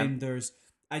 100%. And then there's,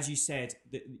 as you said,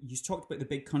 you talked about the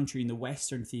big country and the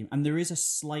Western theme, and there is a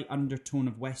slight undertone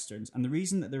of Westerns. And the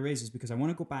reason that there is because I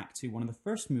want to go back to one of the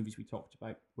first movies we talked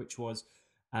about, which was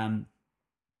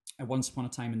Once Upon a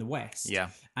Time in the West. Yeah.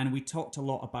 And we talked a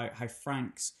lot about how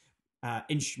Frank's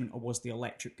instrument was the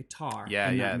electric guitar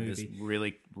in that movie. This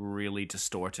really, really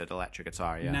distorted electric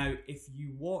guitar, yeah. Now, if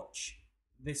you watch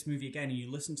this movie again and you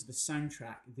listen to the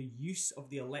soundtrack, the use of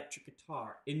the electric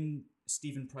guitar in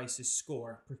Stephen Price's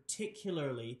score,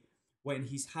 particularly when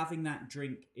he's having that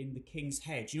drink in the King's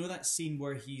Head. You know that scene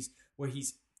where he's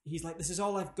like, this is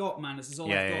all I've got, man. This is all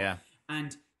I've got. Yeah.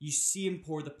 And you see him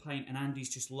pour the pint, and Andy's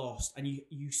just lost. And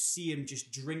you see him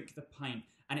just drink the pint,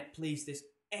 and it plays this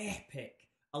epic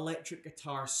electric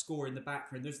guitar score in the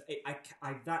background.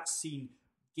 That scene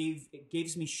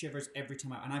gives me shivers every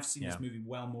time. And I've seen this movie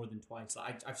well more than twice.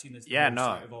 I've seen this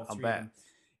out of all three of them.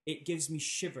 It gives me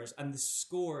shivers, and the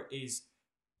score is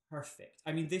perfect.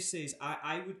 I mean, this is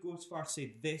I would go as far as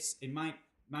say this, in my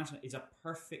imagination, is a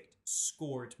perfect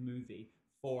scored movie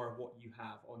for what you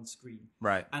have on screen.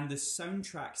 Right. And the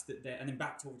soundtracks and then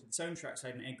back over to the soundtrack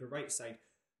side and Edgar Wright's side,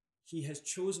 he has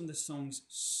chosen the songs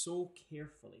so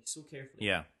carefully.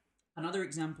 Yeah. Another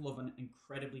example of an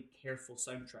incredibly careful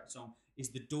soundtrack song is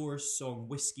the Doors song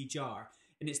Whiskey Jar.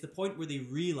 And it's the point where they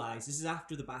realize, this is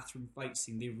after the bathroom fight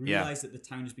scene, they realize that the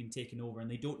town has been taken over and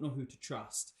they don't know who to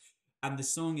trust. And the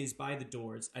song is by the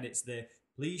Doors, and it's the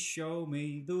 "Please show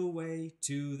me the way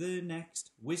to the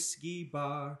next whiskey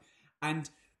bar."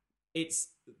 And it's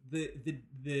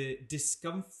the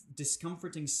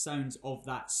discomforting sounds of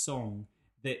that song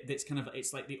that's kind of,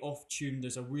 it's like the off tune.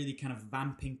 There's a really kind of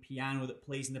vamping piano that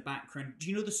plays in the background. Do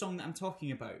you know the song that I'm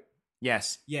talking about?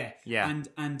 Yes. Yeah. Yeah.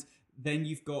 And then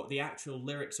you've got the actual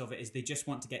lyrics of it is they just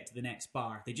want to get to the next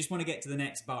bar. They just want to get to the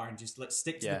next bar and just let's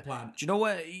stick to the plan. Do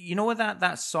you know what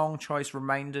that song choice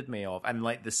reminded me of? And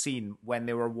like the scene when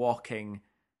they were walking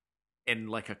in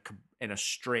like in a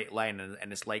straight line,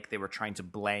 and it's like they were trying to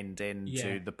blend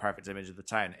into the perfect image of the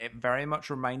town. It very much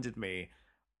reminded me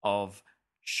of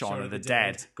Shaun of the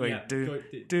Dead going do.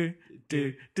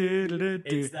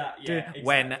 It's that, yeah,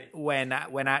 exactly.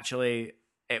 When actually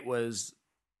it was,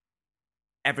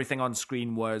 everything on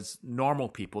screen was normal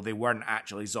people. They weren't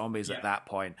actually zombies at that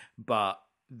point, but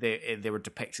they were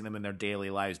depicting them in their daily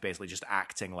lives, basically just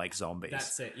acting like zombies.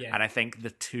 That's it, yeah. And I think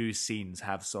the two scenes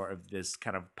have sort of this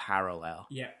kind of parallel.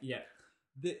 Yeah.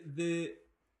 The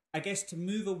I guess to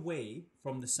move away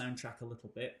from the soundtrack a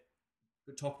little bit,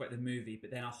 we'll talk about the movie,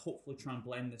 but then I'll hopefully try and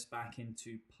blend this back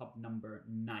into pub number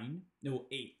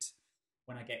 8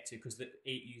 when I get to, because the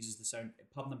 8 uses the sound.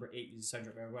 Pub number 8 uses the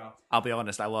soundtrack very well. I'll be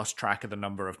honest, I lost track of the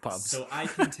number of pubs. So I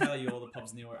can tell you all the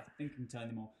pubs in the order. I think I can tell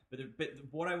them all. But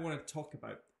what I want to talk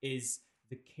about is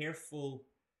the careful.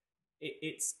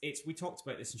 It's we talked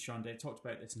about this in Sean Day, talked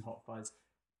about this in Hot Fuzz.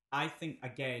 I think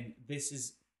again, this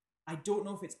is. I don't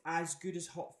know if it's as good as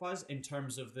Hot Fuzz in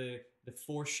terms of the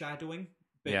foreshadowing,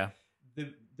 but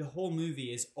the whole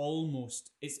movie is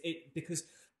almost because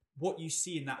what you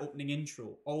see in that opening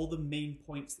intro, all the main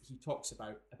points that he talks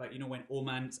about, when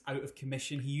Oman's out of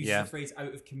commission, he uses the phrase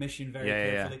out of commission very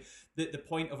carefully. The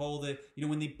point of all the,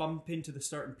 when they bump into the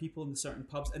certain people in the certain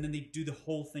pubs, and then they do the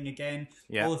whole thing again.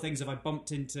 All the things of I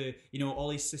bumped into,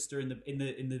 Ollie's sister in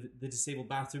the disabled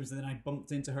bathrooms, and then I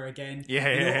bumped into her again.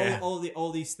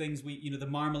 All these things, the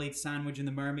marmalade sandwich and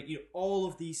the mermaid, all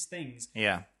of these things.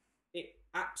 Yeah. It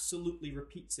absolutely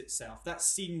repeats itself. That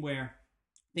scene where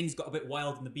things got a bit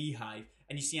wild in the beehive,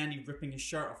 and you see Andy ripping his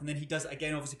shirt off, and then he does it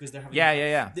again, obviously, because they're having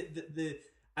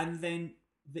and then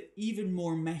the even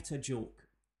more meta joke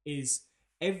is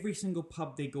every single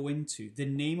pub they go into, the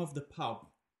name of the pub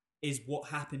is what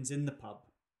happens in the pub.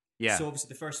 Yeah. So obviously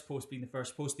the first post being the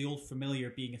first post, the old familiar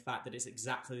being a fact that it's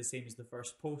exactly the same as the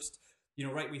first post.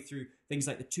 Right way through things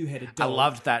like the two-headed dog. I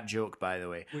loved that joke, by the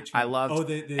way. I loved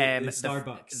the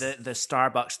Starbucks, the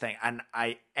Starbucks thing, and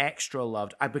I extra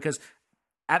loved because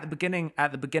at the beginning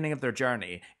of their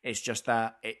journey, it's just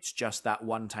that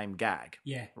one-time gag,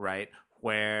 right,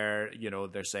 where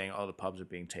they're saying, the pubs are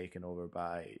being taken over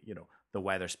by the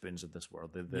Weatherspoons of this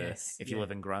world. If you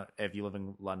live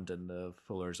in London, the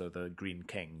Fullers are the Green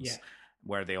Kings,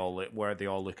 where they all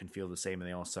look and feel the same, and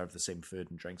they all serve the same food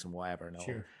and drinks and whatever and all.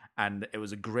 Sure. And it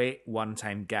was a great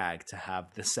one-time gag to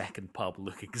have the second pub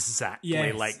look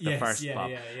exactly like the first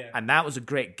pub. And that was a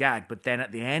great gag. But then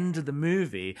at the end of the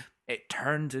movie, it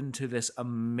turned into this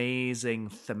amazing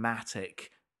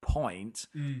thematic point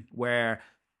where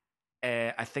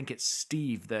I think it's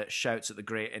Steve that shouts at the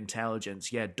Great Intelligence,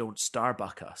 "Don't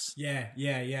Starbuck us." Yeah.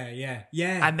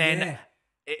 And then...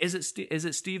 Is it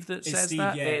Steve that says Steve,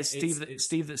 that? Yeah. It's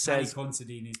Steve that says,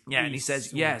 Considine. And he says,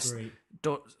 so "Yes, great.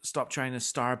 Don't stop trying to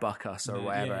Starbuck us," or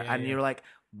whatever. And you're like,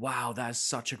 wow, that's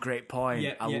such a great point.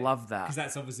 I love that. Because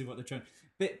that's obviously what they're trying.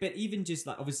 But even just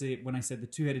like, obviously, when I said the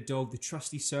two-headed dog, the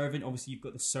trusty servant, obviously you've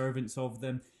got the servants of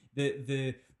them,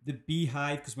 the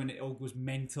beehive, because when it all goes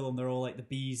mental and they're all like the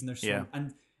bees and they're so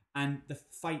and the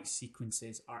fight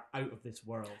sequences are out of this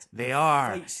world. They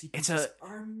are. Fight sequences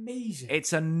are amazing.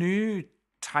 It's a new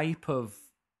type of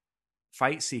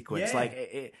fight sequence. Yeah. Like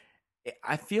it,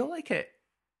 I feel like it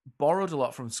borrowed a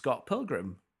lot from Scott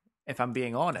Pilgrim, if I'm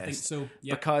being honest. I think so.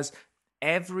 Yep. Because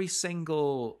every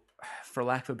single, for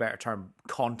lack of a better term,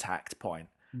 contact point.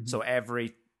 So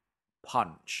every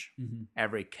punch,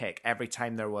 every kick, every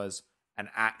time there was an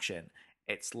action,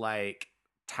 it's like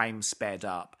time sped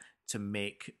up to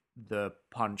make the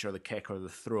punch or the kick or the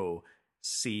throw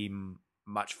seem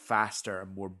much faster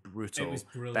and more brutal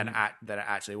than it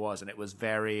actually was. And it was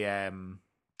very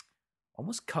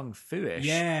almost kung fu-ish.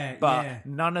 But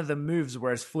none of the moves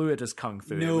were as fluid as kung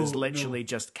fu. It was literally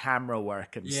just camera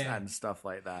work and stuff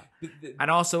like that.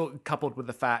 And also coupled with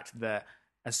the fact that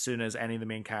as soon as any of the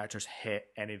main characters hit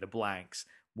any of the blanks,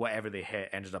 whatever they hit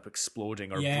ended up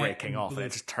exploding or breaking off, and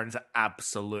it just turns to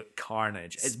absolute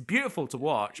carnage. It's beautiful to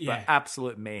watch, but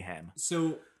absolute mayhem.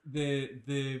 So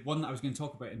the one that I was going to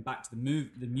talk about, and back to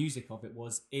the music of it,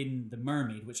 was in The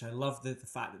Mermaid, which I love the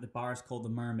fact that the bar is called The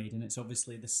Mermaid, and it's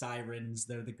obviously the sirens,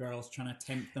 they're the girls trying to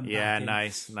tempt them back in.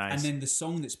 Nice. And then the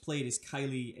song that's played is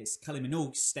Kylie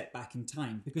Minogue's Step Back in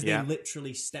Time, because they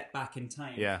literally step back in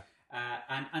time.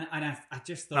 And I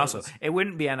just thought, also, it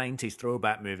wouldn't be a 90s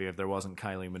throwback movie if there wasn't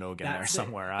Kylie Minogue in there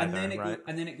somewhere either,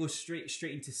 and then it goes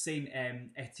straight into Saint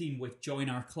Etienne with Join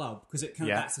Our Club, because it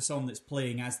kind of that's the song that's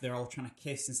playing as they're all trying to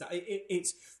kiss and stuff.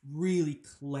 It's really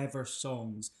clever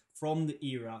songs from the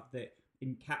era that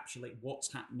encapsulate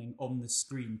what's happening on the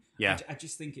screen. I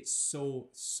just think it's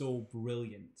so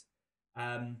brilliant.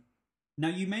 Now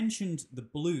you mentioned the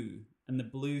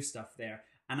blue stuff there,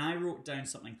 and I wrote down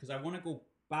something because I want to go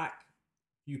back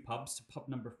a few pubs to pub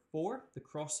number 4, the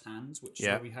Cross Hands, which is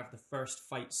where we have the first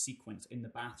fight sequence in the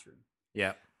bathroom.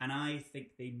 And I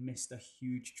think they missed a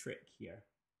huge trick here,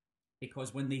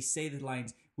 because when they say the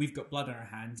lines, "We've got blood on our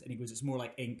hands," and he goes, "It's more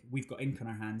like ink, we've got ink on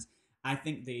our hands," I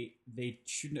think they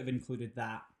shouldn't have included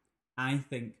that. I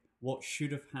think what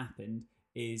should have happened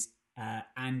is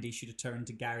Andy should have turned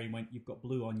to Gary and went, "You've got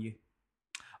blue on you."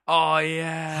 Oh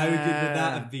yeah. How good would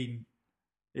that have been?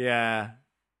 Yeah.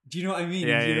 Do you know what I mean?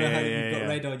 Yeah, you know how you've got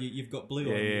red on you, you've got blue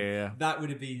on you. Yeah. That would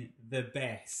have been the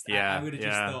best. Yeah, I would have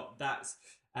just thought that's.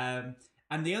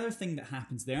 And the other thing that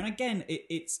happens there, and again,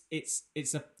 it's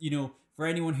a, for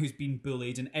anyone who's been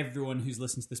bullied and everyone who's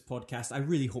listened to this podcast, I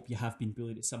really hope you have been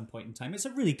bullied at some point in time. It's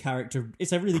a really character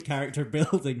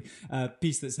building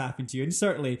piece that's happened to you, and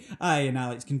certainly I and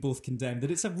Alex can both condemn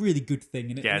that it's a really good thing.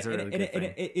 And it's a really good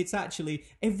thing. It's actually,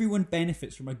 everyone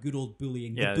benefits from a good old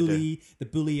bullying. Yeah, the bully, the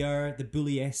bullier, the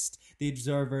bulliest, the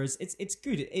observers. It's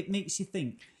good. It makes you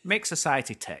think. Make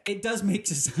society tick. It does make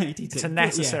society tick. It's a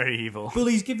necessary evil.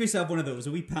 Bullies, give yourself one of those,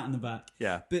 a wee pat on the back.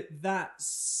 Yeah. But that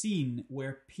scene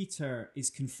where Peter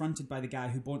is confronted by the guy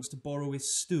who wants to borrow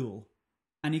his stool,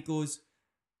 and he goes,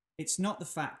 it's not the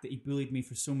fact that he bullied me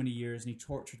for so many years and he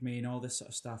tortured me and all this sort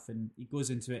of stuff, and he goes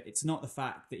into it. It's not the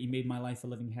fact that he made my life a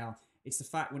living hell. It's the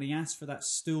fact when he asked for that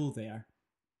stool there,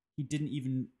 he didn't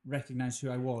even recognize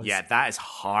who I was. Yeah, that is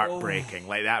heartbreaking.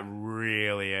 Like, that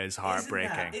really is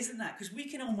heartbreaking. Isn't that? Because we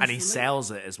can almost... And he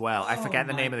sells it as well. I forget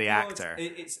the name of the actor.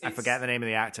 I forget the name of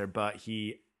the actor, but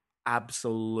he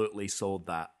absolutely sold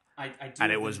that. I do,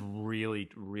 and it was really,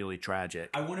 really tragic.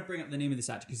 I want to bring up the name of this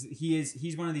actor because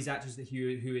he's one of these actors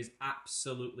who is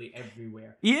absolutely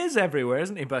everywhere. He is everywhere,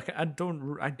 isn't he? But I don't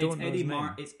know his name.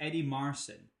 It's Eddie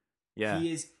Marsan. Yeah,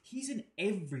 he's in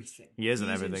everything. He is in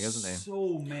everything, isn't he?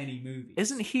 So many movies.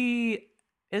 Isn't he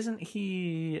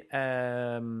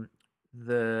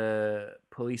the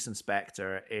police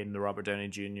inspector in the Robert Downey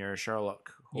Jr.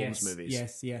 Sherlock Holmes movies?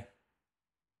 Yes, yeah.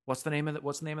 What's the name of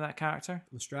that character?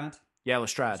 Lestrade. Yeah,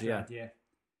 Lestrade.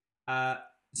 Yeah.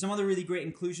 Some other really great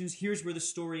inclusions. Here's where the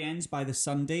story ends by the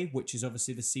Sunday, which is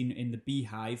obviously the scene in the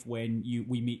Beehive when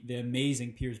we meet the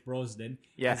amazing Pierce Brosnan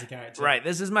as a character. Right,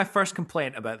 this is my first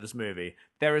complaint about this movie.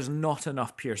 There is not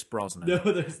enough Pierce Brosnan. No,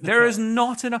 there's not. There is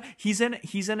not enough. He's in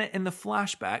it in the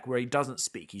flashback where he doesn't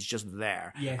speak. He's just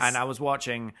there. Yes. And I was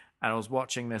watching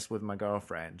this with my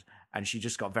girlfriend, and she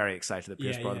just got very excited at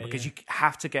Pierce Brosnan because you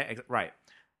have to get right.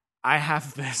 I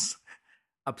have this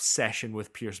obsession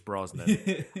with Pierce Brosnan.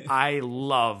 I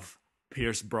love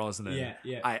Pierce Brosnan.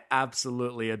 Yeah. I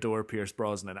absolutely adore Pierce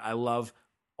Brosnan. I love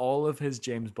all of his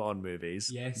James Bond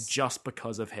movies just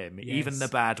because of him. Even the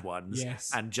bad ones.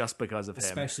 And just because of him.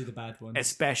 Especially the bad ones.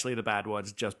 Especially the bad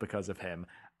ones just because of him.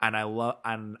 And I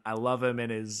love him in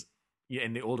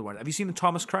the older ones. Have you seen the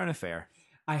Thomas Crown Affair?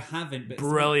 I haven't, but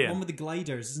brilliant. It's the one with the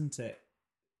gliders, isn't it?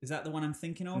 Is that the one I'm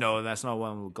thinking of? No, that's not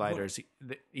one with gliders.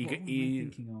 What am I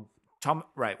thinking of?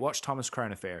 Watch Thomas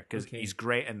Crown Affair because he's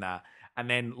great in that. And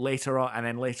then later on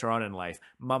in life,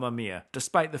 Mamma Mia,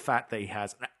 despite the fact that he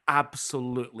has an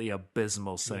absolutely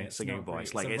abysmal singing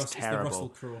voice, like it's terrible. It's the Russell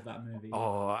Crowe of that movie.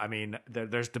 Oh, I mean,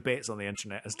 there's debates on the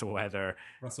internet as to whether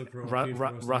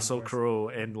Russell Crowe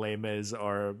in Les Mis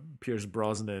or Pierce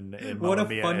Brosnan in what Mamma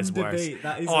Mia is worse. Debate.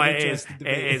 That is an interesting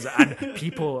debate. It is, and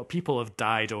people have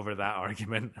died over that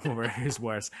argument over who's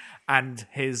worse. And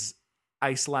his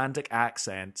Icelandic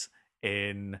accent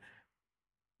in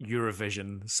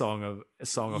Eurovision Song of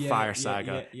Fire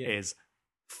Saga is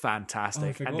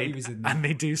fantastic. And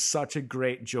they do such a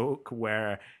great joke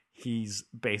where he's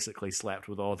basically slept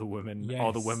with all the women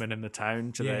in the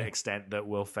town to the extent that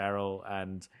Will Ferrell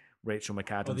and Rachel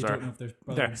McAdams don't know if there's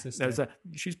brother and sister.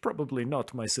 She's probably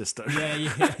not my sister.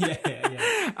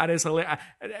 Yeah. And it's hilarious.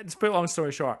 To put a long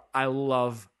story short,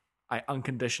 I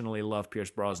unconditionally love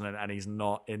Pierce Brosnan, and he's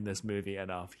not in this movie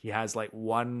enough. He has like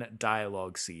one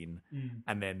dialogue scene,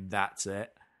 and then that's it.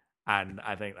 And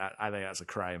I think that's a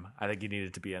crime. I think he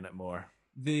needed to be in it more.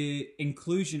 The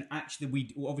inclusion,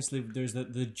 actually, obviously there's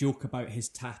the joke about his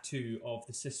tattoo of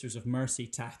the Sisters of Mercy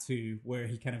tattoo, where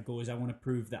he kind of goes, I want to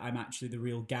prove that I'm actually the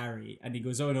real Gary. And he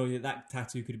goes, oh no, that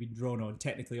tattoo could have been drawn on.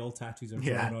 Technically, all tattoos are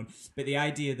drawn on. But the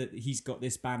idea that he's got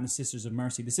this band, the Sisters of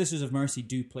Mercy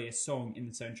do play a song in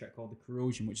the soundtrack called The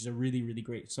Corrosion, which is a really, really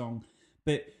great song.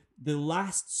 But the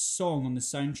last song on the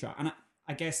soundtrack, and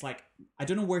I guess, like, I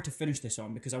don't know where to finish this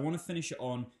on, because I want to finish it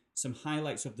on some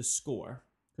highlights of the score,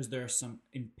 because there are some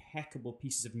impeccable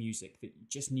pieces of music that you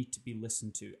just need to be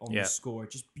listened to on the score.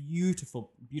 Just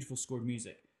beautiful, beautiful scored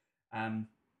music. In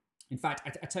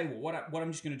fact, I tell you what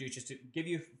I'm just going to do is just to give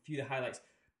you a few of the highlights.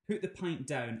 Put the Pint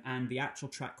Down and the actual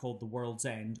track called The World's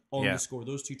End on the score.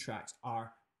 Those two tracks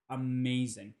are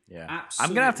amazing. Yeah,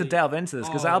 absolutely. I'm going to have to delve into this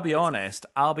because I'll be honest.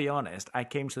 I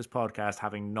came to this podcast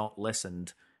having not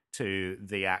listened to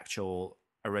the actual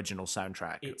original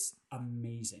soundtrack. It's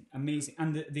amazing.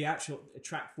 And the actual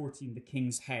track 14, The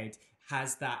King's Head,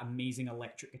 has that amazing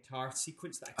electric guitar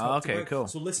sequence that I talked about. Cool.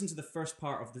 So listen to the first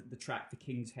part of the track, The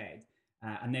King's Head,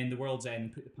 and then The World's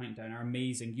End, Put the Pint Down, are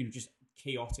amazing, just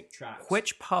chaotic tracks.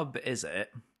 Which pub is it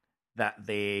that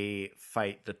they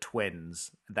fight the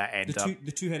twins that end up...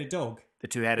 The two-headed dog. The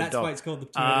two-headed dog. That's why it's called The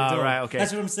Two-Headed Dog. Right, okay.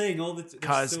 That's what I'm saying.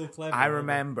 They're so clever. I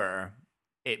remember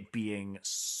it being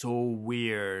so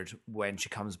weird when she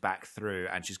comes back through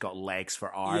and she's got legs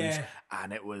for arms,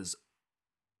 and it was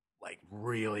like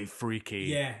really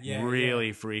freaky.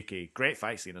 Really freaky. Great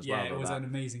fight scene as well. Yeah, it was an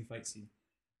amazing fight scene.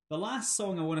 The last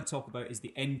song I want to talk about is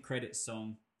the end credits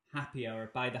song, Happy Hour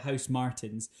by the House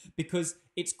Martins, because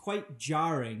it's quite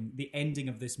jarring, the ending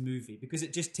of this movie, because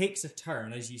it just takes a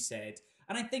turn, as you said.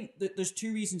 And I think that there's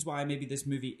two reasons why maybe this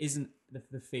movie isn't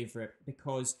the favorite,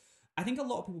 because I think a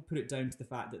lot of people put it down to the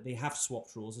fact that they have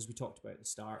swapped roles, as we talked about at the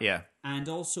start. Yeah. And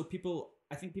also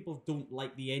I think people don't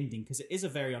like the ending because it is a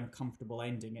very uncomfortable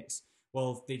ending. It's,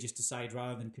 well, they just decide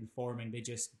rather than conforming, they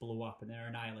just blow up and they're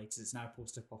annihilated. It's now a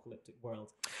post-apocalyptic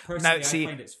world. Personally, now, see, I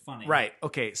find it's funny. Right,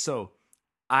 okay, so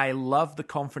I love the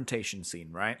confrontation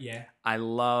scene, right? Yeah. I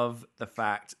love the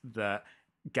fact that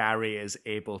Gary is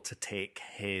able to take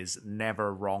his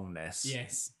never wrongness,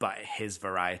 yes, but his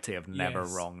variety of never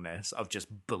wrongness, of just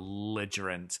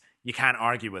belligerent. You can't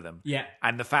argue with him. Yeah.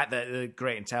 And the fact that the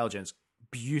great intelligence,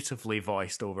 beautifully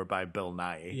voiced over by Bill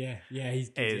Nighy, he's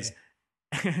good, is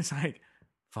it's like,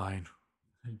 fine.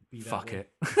 Fuck it.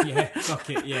 Yeah, fuck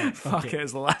it. Yeah, fuck it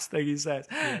is the last thing he says,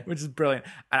 which is brilliant.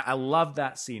 And I love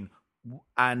that scene.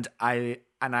 And I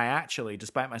actually,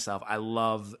 despite myself, I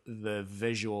love the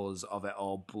visuals of it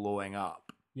all blowing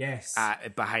up. Yes.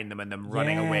 Behind them and them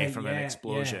running away from an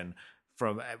explosion.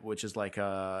 From which is like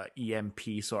a EMP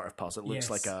sort of pulse. It looks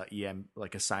like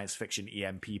a science fiction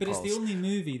EMP but pulse. But it's the only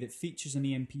movie that features an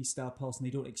EMP style pulse and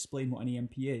they don't explain what an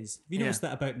EMP is. Have you noticed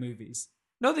that about movies?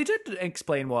 No, they did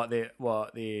explain what the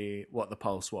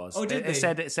pulse was. Oh, did they?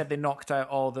 It said they knocked out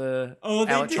all the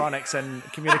electronics and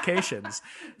communications.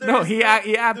 He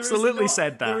absolutely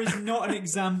said that. There is not an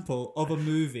example of a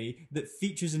movie that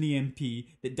features an EMP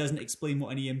that doesn't explain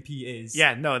what an EMP is.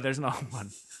 Yeah, no, there's not one.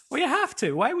 Well, you have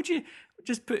to. Why would you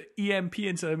just put EMP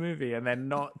into a movie and then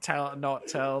not tell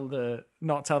the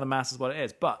masses what it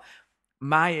is? But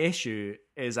my issue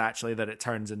is actually that it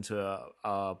turns into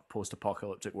a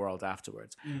post-apocalyptic world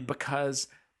afterwards. Because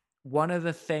one of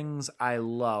the things I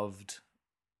loved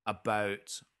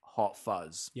about Hot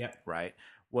Fuzz, right,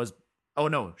 was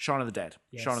Shaun of the Dead.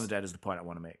 Yes. Shaun of the Dead is the point I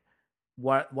want to make.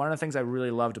 One of the things I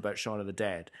really loved about Shaun of the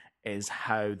Dead is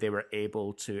how they were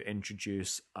able to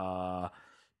introduce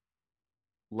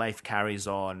life carries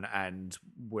on and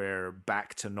we're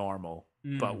back to normal,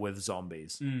 but with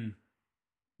zombies.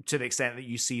 To the extent that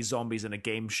you see zombies in a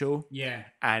game show. Yeah.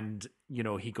 And,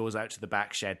 he goes out to the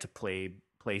back shed to play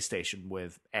PlayStation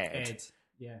with Ed.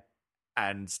 Yeah.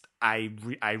 And I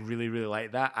really, really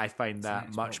like that. I find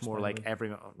that much more like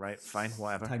right, fine,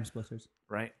 whatever. Time splitters.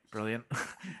 Right, brilliant.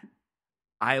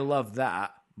 I love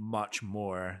that much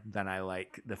more than I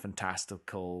like the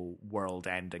fantastical world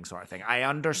ending sort of thing. I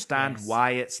understand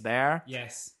why it's there.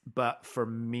 Yes. But for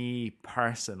me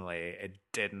personally, it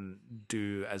didn't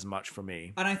do as much for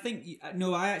me. And I think,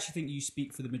 I actually think you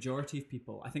speak for the majority of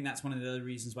people. I think that's one of the other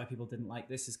reasons why people didn't like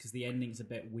this, is because the ending's a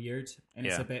bit weird and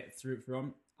it's a bit through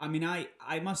from. I mean,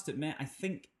 I must admit, I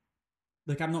think,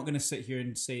 look, I'm not going to sit here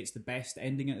and say it's the best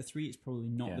ending out of three. It's probably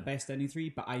not the best ending of three,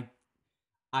 but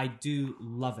I do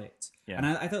love it. Yeah. And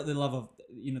I thought the love of,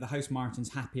 the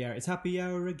Housemartins happy hour. It's happy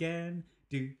hour again.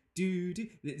 Do.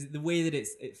 The way that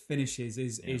it finishes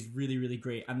is really, really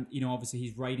great. And, obviously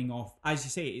he's riding off, as you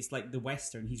say, it's like the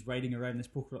Western. He's riding around this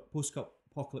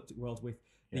post-apocalyptic world with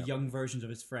the young versions of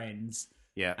his friends.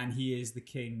 Yeah. And he is the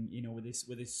king,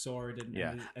 with his sword and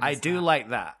his I do like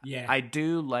that. Yeah. I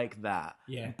do like that.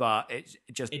 Yeah. But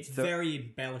it's very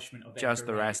embellishment of it. Just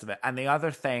the rest of it. And the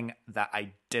other thing that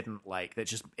I didn't like,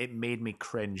 that it made me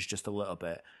cringe just a little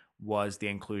bit, was the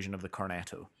inclusion of the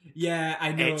cornetto. Yeah,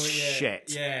 I know. It's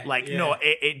shit. Yeah. No,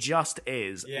 it just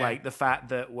is. Yeah. Like the fact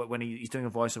that when he's doing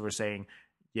a voiceover saying,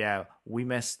 yeah, we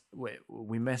miss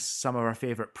some of our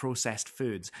favorite processed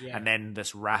foods, and then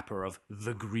this wrapper of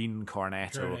the green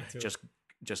cornetto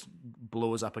just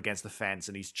blows up against the fence,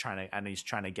 and he's trying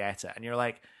to get it, and you're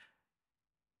like,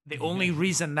 the only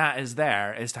reason that is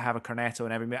there is to have a cornetto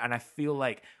in every meal, and I feel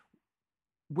like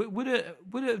would it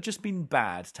have just been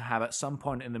bad to have at some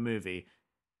point in the movie,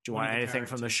 do you want anything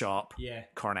from the shop? Yeah,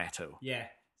 cornetto. Yeah,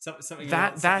 something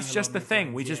that's just the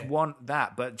thing. We just want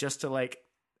that, but just to like,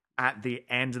 at the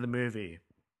end of the movie,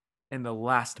 in the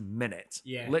last minute,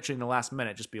 literally in the last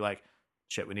minute, just be like,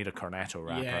 shit, we need a cornetto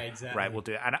wrapper. Yeah, exactly. Right, we'll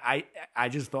do it. And I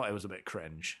just thought it was a bit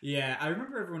cringe. Yeah, I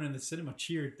remember everyone in the cinema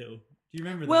cheered though. Do you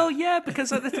remember that? Well, yeah,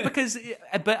 because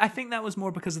but I think that was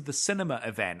more because of the cinema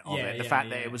event of it. The fact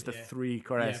that it was the three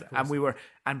cornettos.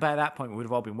 And by that point, we would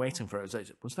have all been waiting for it. It was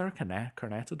like, was there a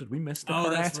cornetto? Did we miss the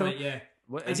cornetto? That's right, yeah.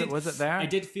 Was it there? I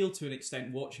did feel to an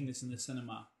extent watching this in the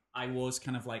cinema, I was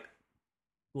kind of like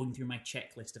going through my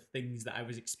checklist of things that I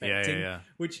was expecting,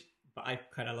 but I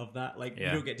kind of love that. Like, you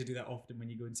don't get to do that often when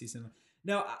you go and see cinema.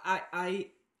 No, I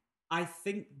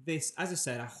think this, as I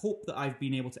said, I hope that I've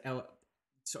been able to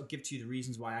sort of give to you the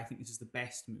reasons why I think this is the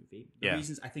best movie. The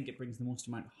reasons I think it brings the most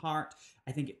amount of heart.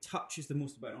 I think it touches the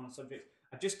most amount on a subject.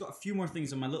 I've just got a few more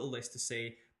things on my little list to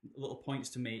say, little points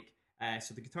to make.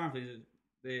 So the guitar player,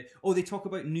 They talk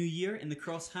about New Year in the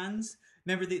cross hands.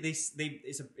 Remember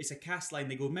it's a cast line.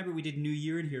 They go, remember we did New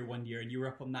Year in here one year, and you were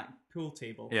up on that pool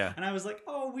table. Yeah. And I was like,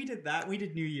 oh, we did that. We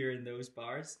did New Year in those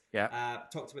bars. Yeah.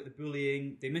 Talked about the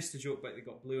bullying. They missed a joke, but they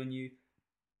got blue on you.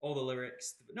 All the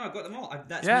lyrics. No, I got them all.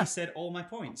 That's me said all my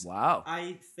points. Wow.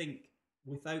 I think,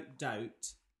 without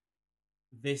doubt,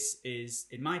 this is,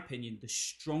 in my opinion, the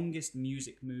strongest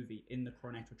music movie in the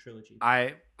Cornetto trilogy.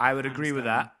 I would agree with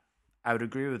that. I would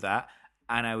agree with that.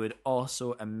 And I would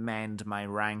also amend my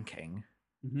ranking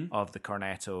of the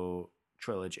Cornetto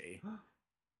trilogy.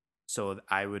 So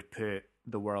I would put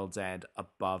The World's End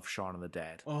above Shaun of the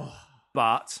Dead. Oh.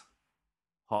 But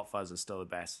Hot Fuzz is still the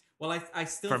best. Well, I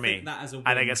still for think me. that as a win.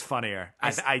 I think it's funnier.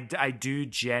 I do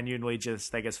genuinely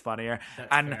just think it's funnier. That's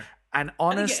fair. And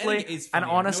honestly,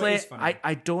 I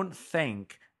I don't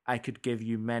think I could give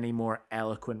you many more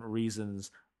eloquent reasons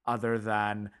other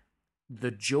than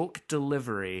the joke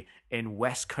delivery in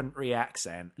West Country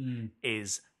accent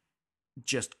is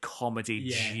just comedy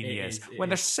genius. When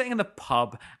they're sitting in the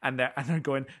pub and they're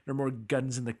going, there are more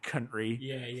guns in the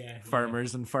country.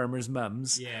 Farmers and farmers'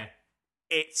 mums. Yeah.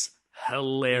 It's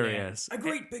hilarious. A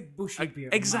great big bushy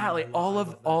beard. Exactly. Man,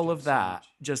 all of that. So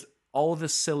just all the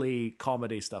silly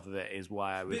comedy stuff of it is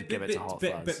why I would give it to Hot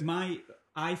Fuzz. But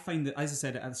I find that, as I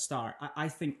said at the start, I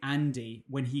think Andy,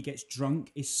 when he gets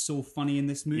drunk, is so funny in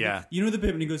this movie. Yeah. You know the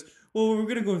bit when he goes, well, we're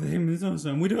going to go with him. There's no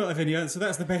son. We don't have any other, so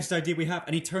that's the best idea we have.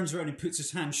 And he turns around and puts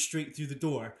his hand straight through the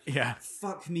door. Yeah.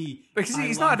 Fuck me. Because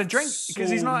he's not had a drink. Because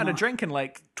he's not had a drink in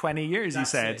like 20 years, he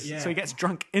said. So he gets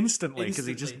drunk instantly because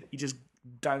he just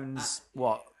downs,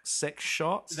 6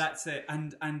 shots? That's it.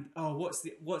 And what's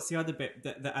the other bit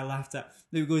that I laughed at?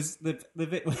 There goes the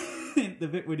bit the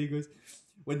bit when he goes,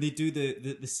 when they do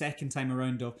the second time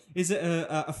around of, is it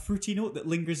a fruity note that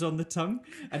lingers on the tongue?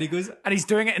 And he goes, and he's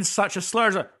doing it in such a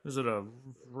slur. Is it a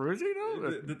fruity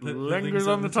note that lingers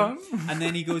on the tongue? And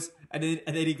then he goes, and then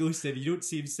he goes to him. You don't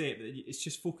see him say it, but it's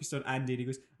just focused on Andy. And he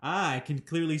goes, I can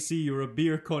clearly see you're a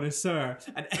beer connoisseur.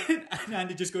 And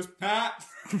Andy just goes, Pat.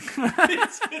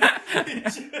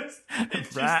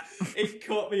 It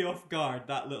caught me off guard,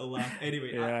 that little laugh.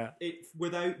 Anyway,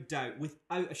 without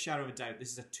a shadow of a doubt,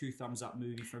 this is a 2 thumbs up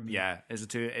movie for me. Yeah, it's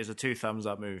a 2 thumbs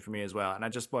up movie for me as well. And I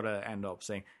just want to end up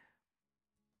saying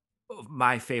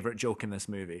my favorite joke in this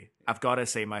movie. I've got to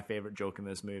say my favorite joke in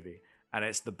this movie. And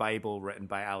it's the Bible written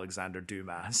by Alexander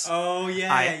Dumas. Oh,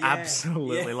 yeah. I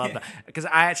absolutely love that. Because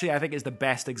I think it's the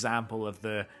best example of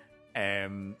the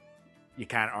you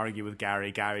can't argue with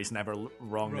Gary. Gary's never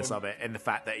wrongness of it, in the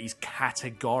fact that he's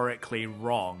categorically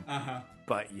wrong.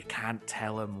 But you can't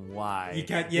tell him why. You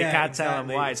can't tell him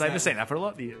why. It's like they're saying that for a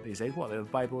lot these days. What, the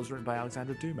Bible was written by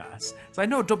Alexander Dumas? It's like,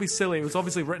 no, don't be silly. It was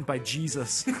obviously written by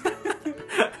Jesus.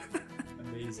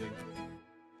 Amazing.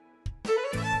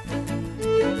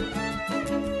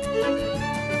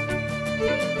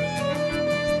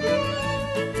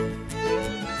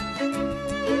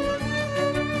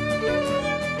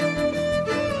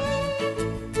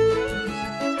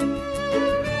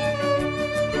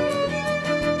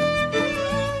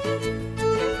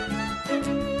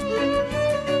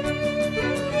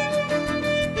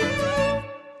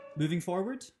 Moving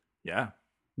forward? Yeah.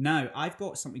 Now, I've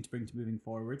got something to bring to moving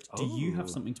forward. Do you have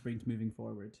something to bring to moving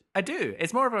forward? I do.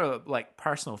 It's more of a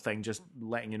personal thing, just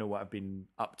letting you know what I've been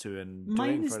up to and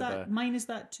doing for the... Mine is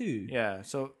that too. Yeah,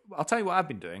 so I'll tell you what I've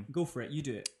been doing. Go for it. You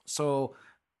do it. So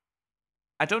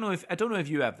I don't know if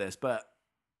you have this, but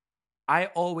I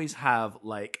always have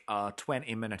like a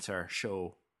 20-minute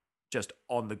show just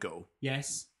on the go.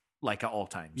 Yes. Like at all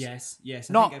times. Yes.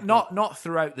 Not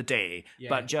throughout the day,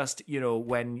 but just,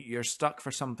 when you're stuck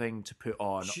for something to put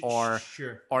on, or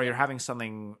you're having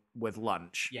something with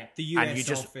lunch. Yeah, the US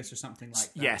Office or something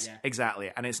like that. Yes, exactly.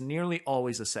 And it's nearly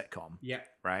always a sitcom. Yeah.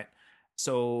 Right?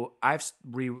 So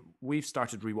we've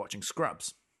started rewatching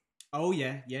Scrubs. Oh,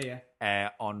 yeah.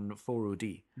 On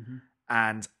 4OD.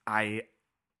 And I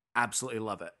absolutely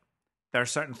love it. There are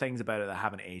certain things about it that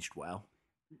haven't aged well.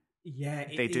 Yeah,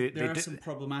 there are some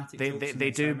problematic jokes they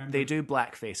do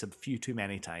blackface a few too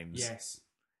many times. Yes.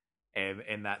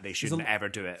 In that they shouldn't ever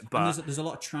do it. But there's a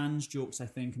lot of trans jokes, I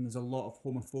think, and there's a lot of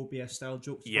homophobia style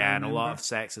jokes. Yeah, and a lot of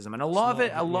sexism, and a lot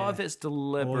of it's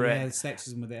deliberate. Oh, yeah,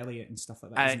 sexism with Elliot and stuff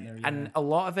like that, isn't there? Yeah. And a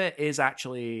lot of it is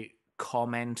actually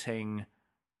commenting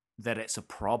that it's a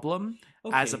problem,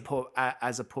 as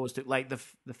opposed to like the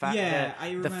fact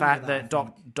that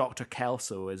Dr.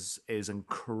 Kelso is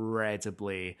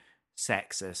incredibly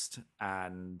sexist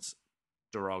and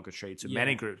derogatory to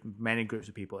many groups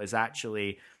of people, is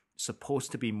actually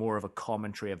supposed to be more of a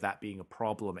commentary of that being a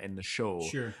problem in the show.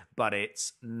 Sure. But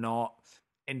it's not.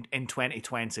 In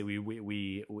 2020,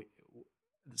 we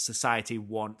society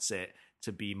wants it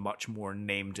to be much more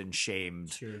named and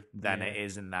shamed than it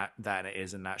is in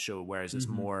that show, whereas it's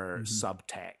more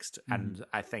subtext. And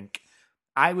I think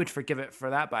I would forgive it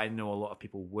for that, but I know a lot of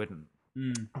people wouldn't.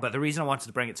 But the reason I wanted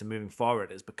to bring it to moving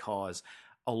forward is because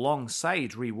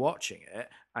alongside rewatching it,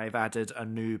 I've added a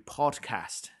new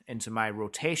podcast into my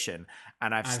rotation,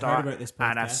 and I've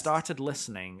started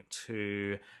listening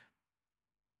to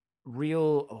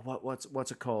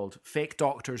what's it called? Fake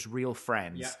Doctors, Real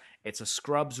Friends. Yeah. It's a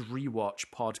Scrubs rewatch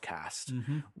podcast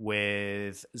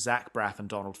with Zach Braff and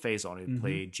Donald Faison, who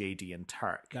play JD and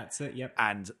Turk. That's it. Yep.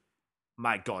 And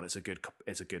my God, it's a good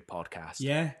podcast.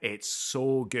 Yeah, it's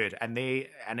so good, and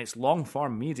it's long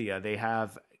form media. They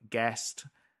have guest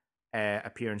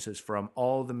appearances from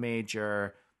all the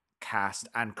major cast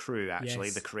and crew. Actually,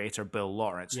 the creator Bill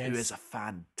Lawrence, who is a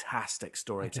fantastic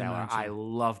storyteller. I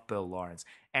love Bill Lawrence.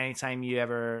 Anytime you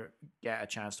ever get a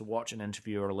chance to watch an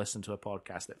interview or listen to a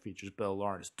podcast that features Bill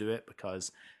Lawrence, do it,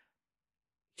 because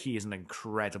he is an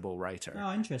incredible writer.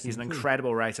 Oh, interesting. He's an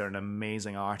incredible writer, an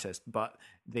amazing artist. But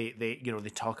they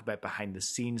talk about behind the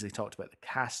scenes. They talked about the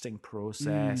casting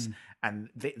process, and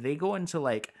they go into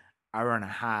like hour and a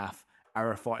half,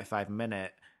 hour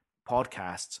 45-minute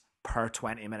podcasts per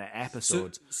 20-minute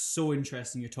episode. So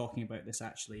interesting. You're talking about this,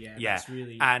 actually. Yeah. That's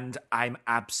really... And I'm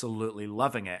absolutely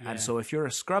loving it. Yeah. And so, if you're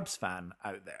a Scrubs fan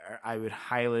out there, I would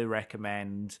highly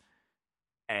recommend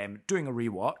doing a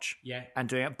rewatch, and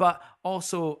doing it. But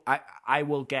also, I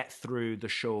will get through the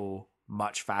show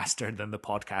much faster than the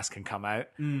podcast can come out,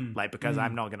 because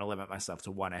I'm not going to limit myself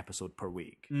to one episode per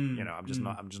week. I'm just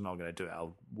not going to do it.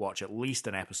 I'll watch at least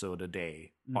an episode a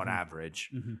day on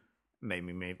average,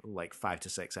 maybe like 5 to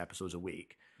 6 episodes a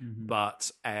week.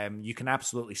 But you can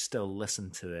absolutely still listen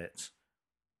to it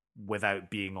without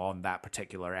being on that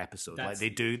particular episode. Like they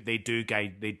do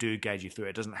guide you through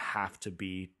it. It doesn't have to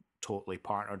be totally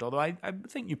partnered, although I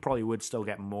think you probably would still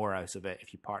get more out of it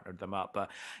if you partnered them up. But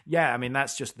yeah, I mean,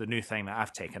 that's just the new thing that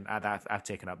I've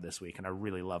taken up this week, and I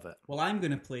really love it. Well, I'm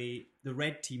going to play the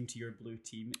red team to your blue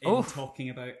team in talking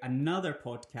about another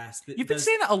podcast that you've been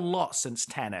saying that a lot since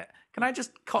Tenet. Can I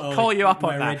just call you up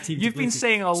on that? You've been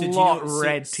saying a lot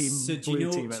red team, blue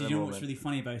team. So do you know what's really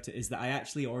funny about it is that I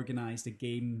actually organised a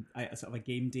game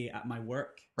day at my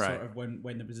work, sort of when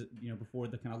there was before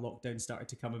the kind of lockdown started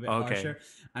to come a bit harsher,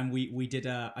 and we did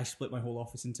I split my whole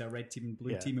office into a red team and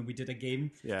blue team, and we did a game.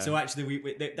 Yeah. So actually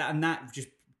that just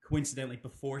coincidentally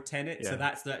before Tenet, so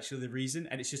that's actually the reason,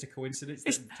 and it's just a coincidence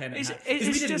that Tenet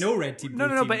we didn't know red team.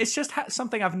 No, but it's just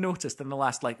something I've noticed in the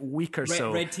last week or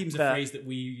so. Red team's a phrase that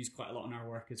we use quite a lot in our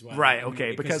work as well. Right,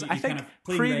 okay, because I think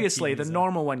previously the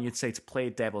normal one you'd say to play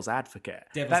devil's advocate.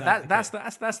 That's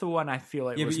the one I feel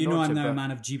like. Yeah, but I'm now a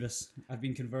man of Jeebus. I've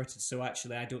been converted, so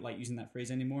actually I don't like using that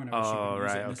phrase anymore, and I wish you could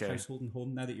use it in this household and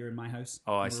home now that you're in my house.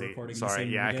 Oh, I see.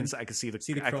 Sorry, yeah, I can see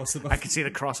the cross above. I can see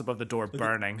the cross above the door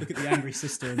burning. Look at the angry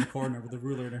sister in the corner with a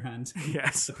ruler in her hand.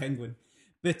 Yes, the penguin.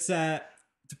 But to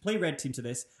play red team to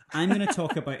this, I'm going to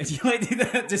talk about. Do you like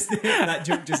that? That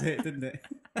joke just hit, didn't it?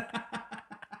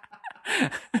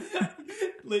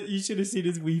 You should have seen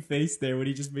his wee face there when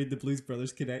he just made the Blues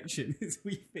Brothers connection. His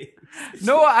wee face.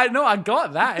 No, I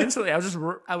got that instantly. I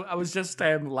was just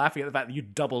laughing at the fact that you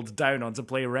doubled down on to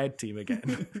play red team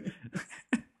again.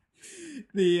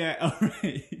 All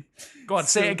right. Go on,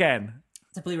 say it again.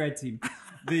 To play red team,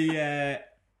 the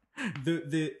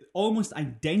almost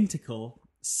identical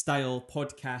style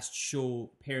podcast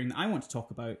show pairing that I want to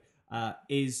talk about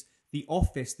is The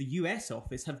Office. The US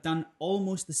Office have done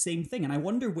almost the same thing, and I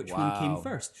wonder which one came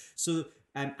first. So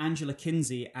Angela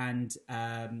Kinsey and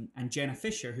Jenna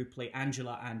Fisher, who play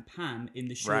Angela and Pam in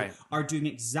the show, are doing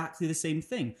exactly the same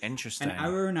thing. Interesting. An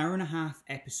hour and a half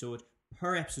episode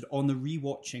per episode on the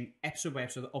rewatching episode by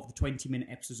episode of the 20-minute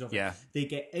episodes of it. They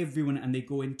get everyone and they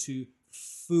go into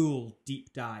full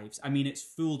deep dives. I mean, it's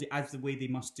full as the way they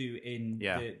must do in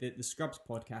the Scrubs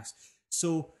podcast.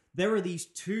 So there are these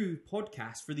two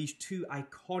podcasts for these two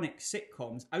iconic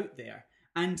sitcoms out there,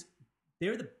 and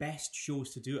they're the best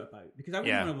shows to do it about, because I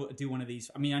wouldn't want to do one of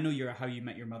these. I mean, I know you're a How You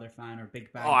Met Your Mother fan or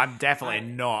Big Bang. Oh, I'm definitely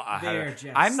not.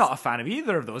 I'm not a fan of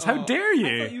either of those. How dare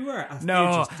you? I thought you were.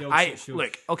 No,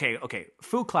 look. Okay.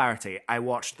 Full clarity. I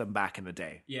watched them back in the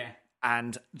day. Yeah.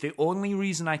 And the only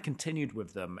reason I continued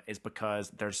with them is because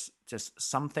there's just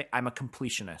something. I'm a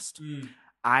completionist.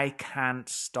 I can't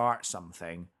start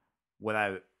something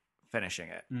without finishing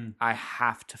it. I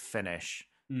have to finish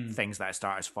things that I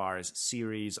start, as far as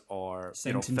series or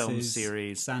film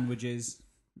series, sandwiches,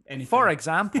 anything. For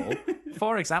example,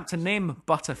 to name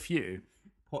but a few,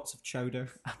 pots of chowder.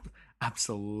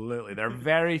 Absolutely. There are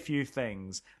very few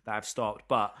things that I've stopped,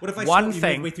 but what if I one stop you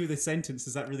thing midway through the sentence?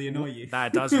 Does that really annoy you?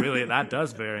 that does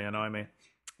very annoy me.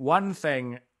 One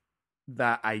thing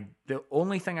the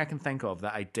only thing I can think of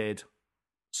that I did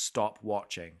stop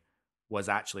watching was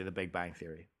actually The Big Bang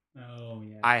Theory. Oh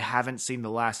yeah. I haven't seen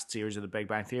the last series of The Big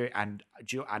Bang Theory, and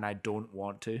I don't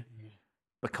want to,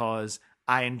 because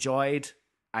I enjoyed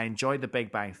The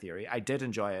Big Bang Theory. I did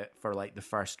enjoy it for like the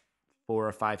first 4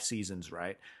 or 5 seasons,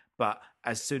 right? But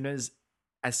as soon as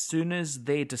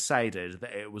they decided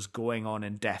that it was going on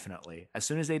indefinitely, as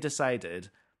soon as they decided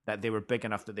that they were big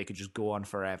enough that they could just go on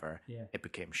forever, it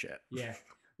became shit. Yeah.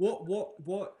 What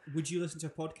would you listen to a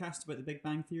podcast about The Big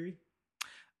Bang Theory?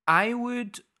 I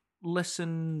would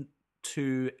listen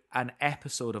to an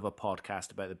episode of a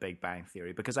podcast about The Big Bang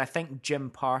Theory, because I think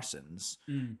Jim Parsons,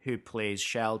 who plays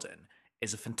Sheldon,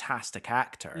 is a fantastic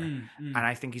actor, and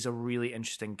I think he's a really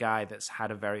interesting guy that's had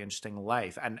a very interesting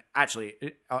life. And actually,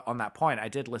 on that point, I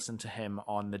did listen to him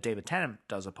on the David Tennant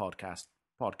Does a Podcast.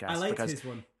 I liked his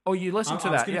one. Oh, you listened to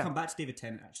that? I was going to come back to David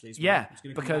Tennant, actually. As well. Yeah, I was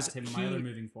going to come back to him in my other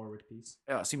moving forward piece.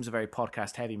 Oh, it seems a very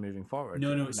podcast heavy moving forward.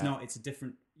 No, it's not. It's a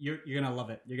different. You're going to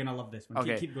love it. You're going to love this one.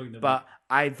 Okay, keep going. But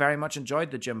I very much enjoyed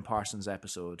the Jim Parsons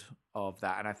episode of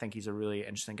that, and I think he's a really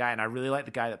interesting guy. And I really like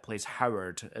the guy that plays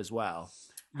Howard as well.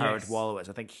 Howard Wolowitz.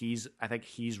 I think he's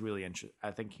really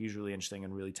I think he's really interesting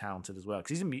and really talented as well,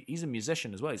 because he's a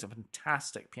musician as well. He's a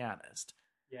fantastic pianist.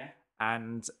 Yeah.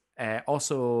 And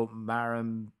also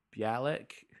Marin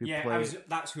Bialik, who plays.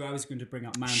 That's who I was going to bring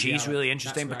up. Marin she's Bialik. really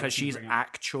interesting because she's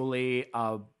actually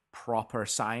a proper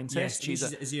scientist.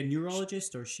 Yes, is he a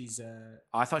neurologist or she's a?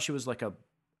 I thought she was like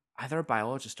either a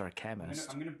biologist or a chemist.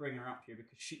 I'm going to bring her up here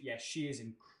because she is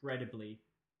incredibly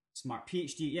smart.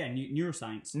 PhD,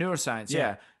 neuroscience. Neuroscience,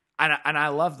 yeah. And I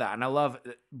love that. And I love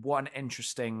what an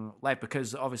interesting life,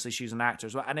 because obviously she's an actor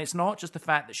as well. And it's not just the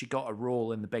fact that she got a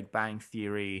role in The Big Bang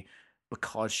Theory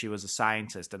because she was a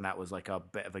scientist and that was like a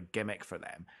bit of a gimmick for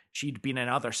them. She'd been in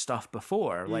other stuff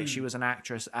before. Like she was an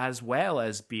actress as well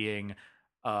as being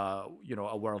a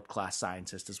world-class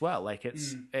scientist as well. Like it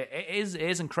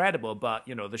is incredible, but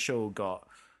the show got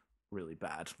really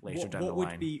bad later down the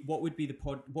line. What would be the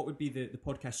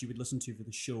podcast you would listen to for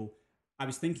the show? I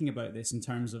was thinking about this in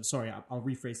terms of, sorry, I'll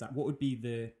rephrase that. What would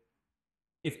be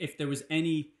if there was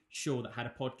any show that had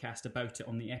a podcast about it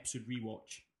on the episode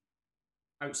rewatch,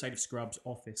 outside of Scrubs,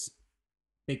 Office,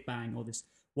 Big Bang, all this,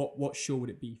 what show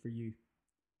would it be for you?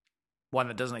 One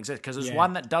that doesn't exist, because there's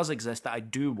one that does exist that I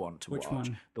do want to watch. Which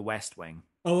one? The West Wing.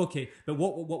 Oh, okay. But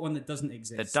what one that doesn't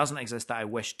exist? That doesn't exist that I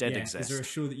wish did exist. Is there a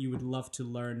show that you would love to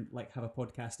learn, like have a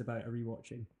podcast about or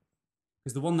rewatching?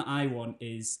 Because the one that I want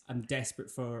is, I'm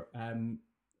desperate for. Can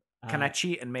I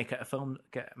cheat and make it a film?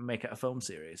 Make it a film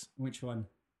series? Which one?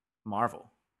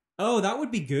 Marvel. Oh, that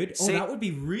would be good. That would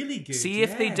be really good. See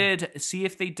if they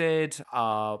did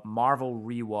a Marvel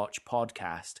rewatch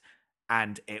podcast,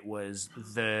 and it was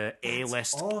the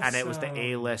A-list, awesome. And it was the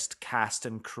A-list cast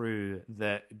and crew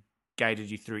that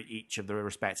guided you through each of the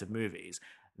respective movies.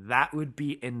 That would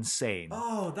be insane.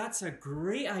 Oh, that's a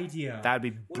great idea. That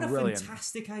would be brilliant. What a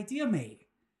fantastic idea, mate.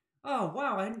 Oh,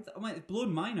 wow. I might have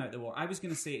blown mine out the water. I was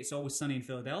going to say It's Always Sunny in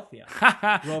Philadelphia.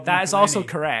 That is also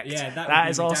correct. Yeah, that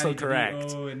is also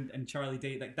correct. And Charlie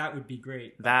Day. Like, that would be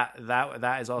great. That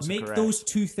is also correct. Make those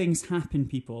two things happen,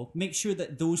 people. Make sure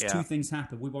that those two things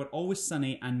happen. We want Always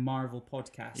Sunny and Marvel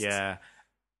podcasts. Yeah.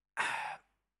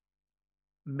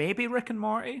 Maybe Rick and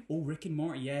Morty? Oh, Rick and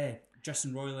Morty, yeah.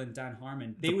 Justin Roiland and Dan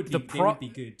Harmon. They would be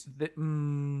good.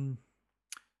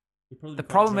 The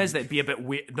problem is that it'd be a bit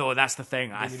weird. No, that's the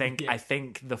thing. I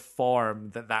think the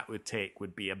form that would take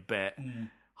would be a bit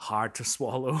hard to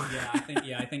swallow.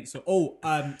 I think so. Oh,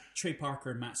 Trey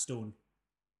Parker and Matt Stone.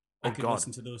 I could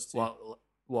listen to those two.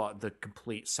 What the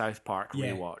complete South Park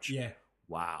rewatch? Yeah.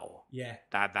 Wow. Yeah.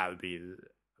 That would be.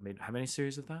 I mean, how many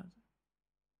series of that?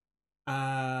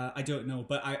 I don't know,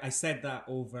 but I said that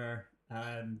over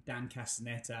Dan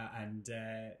Castaneda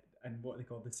and what they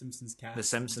call the Simpsons cast. The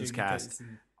Simpsons cast.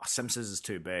 Simpsons is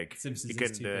too big. Simpsons you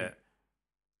couldn't do it.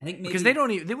 I think because they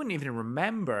wouldn't even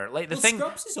remember. Like the thing.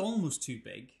 Scrubs is almost too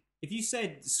big. If you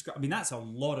said, I mean, that's a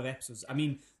lot of episodes. I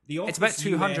mean, the Office. It's about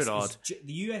 200 odd.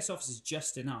 The US Office is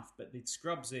just enough, but the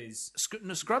Scrubs is.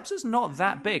 Scrubs is not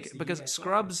that big because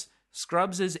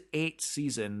Scrubs is 8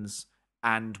 seasons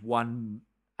and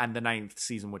the 9th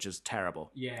season, which is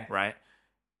terrible. Yeah. Right.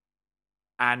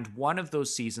 And one of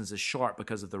those seasons is short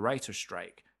because of the writer's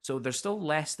strike. So there's still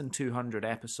less than 200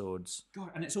 episodes.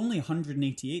 God, and it's only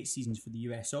 188 seasons for the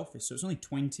US Office, so it's only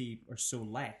 20 or so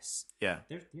less. Yeah.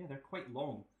 They're quite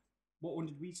long. What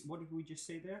did we just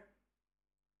say there?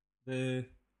 The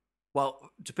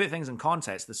Well, to put things in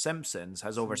context, The Simpsons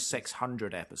has over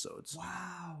 600 episodes.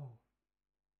 Wow.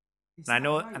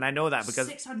 And I know that because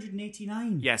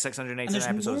 689. Yeah, 689 and there's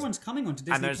episodes. more ones coming onto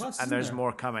Disney Plus. And there's there?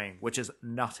 more coming, which is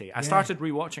nutty. I started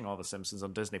rewatching all The Simpsons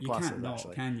on Disney Plus. Can't not,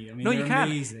 actually. Can you? I mean, no, you can.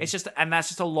 Amazing. It's just, and that's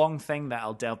just a long thing that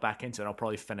I'll delve back into, and I'll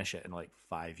probably finish it in like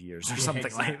 5 years or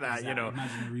something like that. Exactly. You know,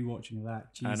 imagine a rewatching of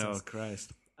that. Jesus. I know,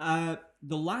 Christ.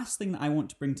 The last thing that I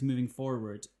want to bring to moving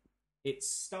forward, it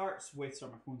starts with.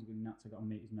 Sorry, my phone's going nuts. I got a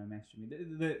mate who's now messaging me.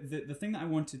 The thing that I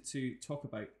wanted to talk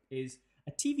about is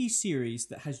a TV series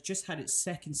that has just had its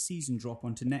second season drop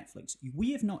onto Netflix.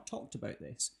 We have not talked about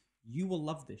this. You will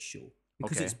love this show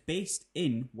because it's based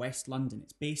in West London.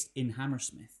 It's based in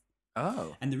Hammersmith.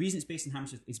 Oh. And the reason it's based in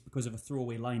Hammersmith is because of a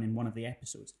throwaway line in one of the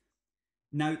episodes.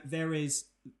 Now, there is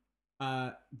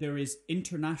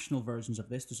international versions of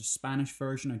this. There's a Spanish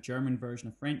version, a German version,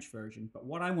 a French version. But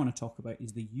what I want to talk about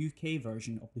is the UK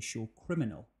version of the show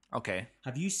Criminal. Okay.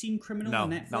 Have you seen Criminal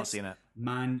on Netflix? No, not seen it.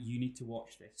 Man, you need to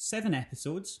watch this. 7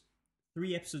 episodes.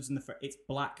 3 episodes in the first. It's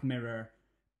Black Mirror,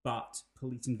 but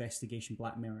police investigation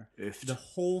Black Mirror. Oofed. The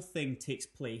whole thing takes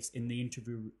place in the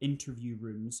interview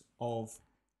rooms of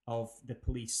the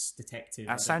police detective.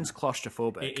 That sounds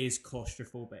claustrophobic. It is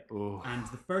claustrophobic. Ooh, and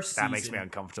the first that season, makes me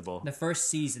uncomfortable. The first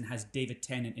season has David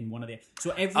Tennant in one of the.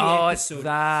 So every episode,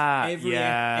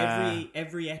 episode,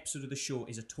 every episode of the show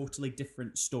is a totally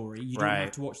different story. You don't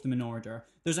have to watch them in order.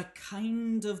 There's a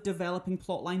kind of developing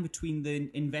plot line between the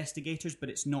investigators, but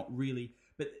it's not really.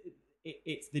 But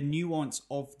it's the nuance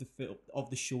of the film of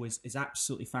the show is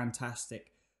absolutely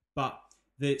fantastic. But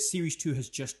the series 2 has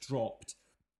just dropped.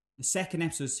 The second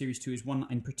episode of Series 2 is one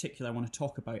in particular I want to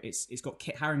talk about. It's got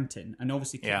Kit Harington, and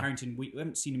obviously Kit Harington, we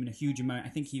haven't seen him in a huge amount. I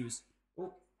think he was...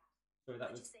 Oh, sorry,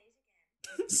 that was...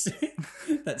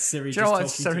 That's Siri. Do you know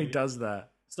what? Siri does that.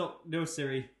 Stop. No,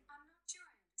 Siri. I'm not sure I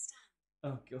understand.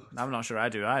 Oh, God. I'm not sure I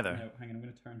do either. No, hang on, I'm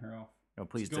going to turn her off. No,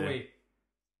 please go away.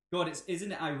 God,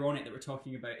 isn't it ironic that we're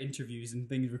talking about interviews and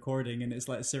things recording, and it's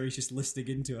like Siri's just listening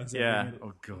into us? Yeah.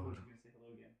 Oh, God. I'm going to say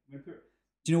hello again.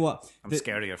 Do you know what? I'm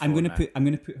scared of your phone. I'm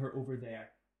gonna put her over there.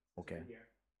 Okay. Right here.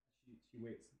 She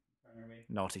waits. Turn her away.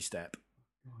 Naughty step.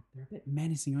 God, they're a bit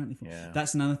menacing, aren't they? Yeah.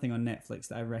 That's another thing on Netflix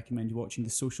that I recommend you watching: The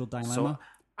Social Dilemma. So,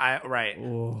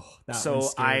 Oh, that.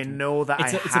 So I know that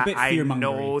it's a bit fear-mongery. I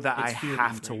know that I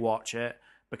have to watch it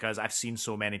because I've seen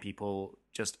so many people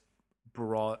just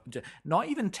not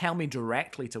even tell me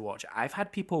directly to watch it. I've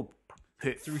had people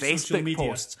put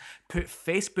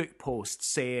Facebook posts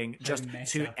saying just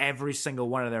to every single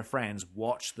one of their friends,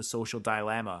 watch The Social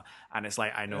Dilemma, and it's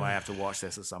like, I know I have to watch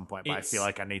this at some point, but I feel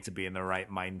like I need to be in the right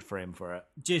mind frame for it.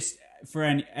 Just for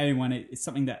anyone, it's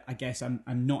something that I guess I'm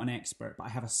not an expert, but I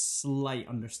have a slight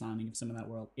understanding of some of that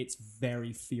world. It's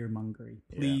very fear-mongery.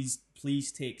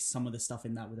 Please take some of the stuff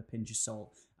in that with a pinch of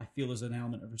salt. I feel there's an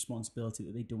element of responsibility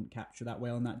that they don't capture that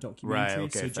well in that documentary. Right,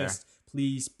 okay, so fair. Just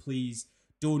please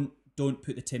don't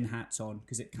put the tin hats on,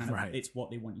 because it kind of it's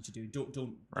what they want you to do. Don't.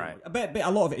 But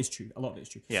a lot of it is true.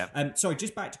 Yeah. Sorry,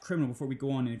 just back to Criminal before we go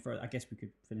on any further. I guess we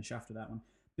could finish after that one.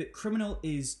 But Criminal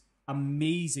is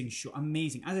amazing show.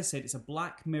 Amazing. As I said, it's a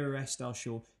Black Mirror style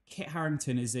show. Kit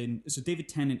Harington is in. So David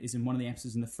Tennant is in one of the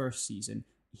episodes in the first season.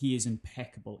 He is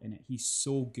impeccable in it. He's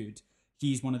so good.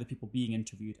 He's one of the people being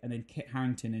interviewed, and then Kit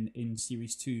Harington in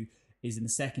series 2 is in the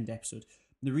second episode.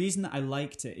 The reason that I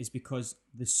liked it is because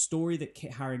the story that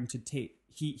Kit Harington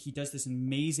he does this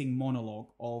amazing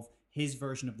monologue of his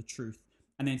version of the truth,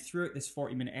 and then throughout this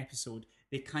 40-minute episode,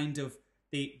 they kind of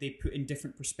they put in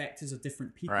different perspectives of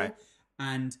different people,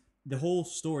 and the whole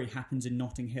story happens in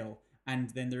Notting Hill, and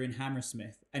then they're in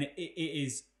Hammersmith, and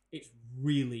it's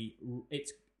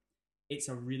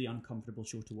a really uncomfortable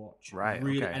show to watch,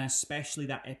 really, and especially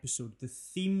that episode. The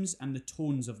themes and the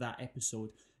tones of that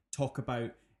episode talk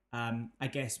about. I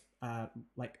guess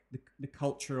like the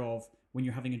culture of when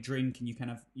you're having a drink and you kind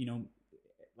of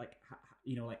like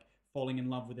falling in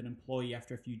love with an employee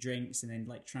after a few drinks, and then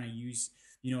like trying to use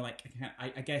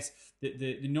I guess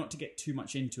the not to get too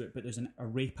much into it, but there's a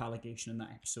rape allegation in that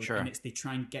episode, and they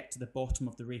try and get to the bottom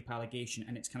of the rape allegation,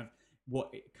 and it's kind of what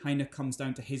it kind of comes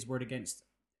down to his word against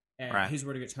her,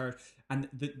 and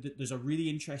there's a really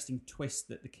interesting twist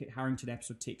that the Kit Harington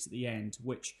episode takes at the end,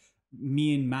 which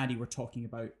me and Maddie were talking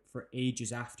about for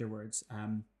ages afterwards.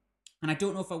 And I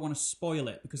don't know if I want to spoil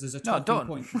it because there's a talking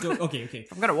point. Okay.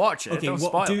 I'm gonna watch it. Okay, don't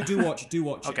spoil it. do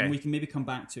watch it, and we can maybe come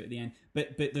back to it at the end.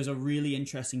 But there's a really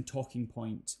interesting talking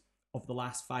point of the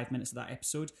last 5 minutes of that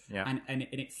episode, and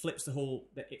it flips the whole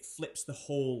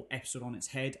episode on its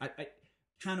head. I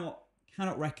cannot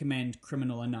recommend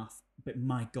Criminal enough, but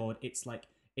my God, it's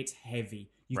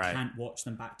heavy. You Right. can't watch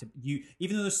them back to you.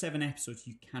 Even though there's 7 episodes,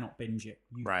 you cannot binge it.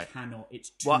 You Right. cannot. It's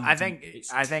too. Well, I deep. think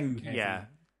It's I too think heavy.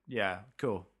 yeah,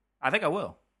 cool. I think I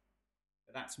will.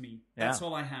 That's me. Yeah. That's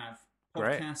all I have.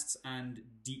 Great. Podcasts and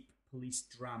deep police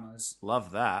dramas.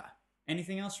 Love that.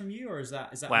 Anything else from you, or is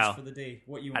that Well, us for the day?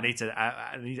 What you I want?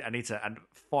 need to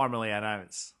formally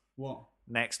announce What?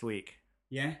 next week.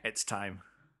 Yeah. It's time.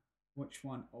 Which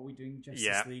one? Are we doing Justice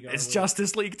Yeah, League? it's Are we-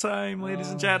 Justice League time, ladies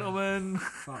and Oh, gentlemen.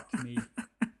 Fuck me.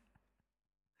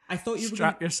 I thought you were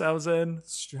Strap going yourselves in.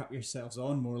 strap yourselves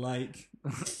on, more like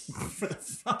for the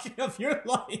fucking of your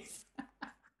life.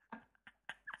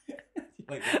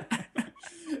 Like that.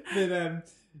 But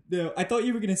no, I thought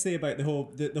you were going to say about the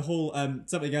whole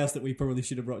something else that we probably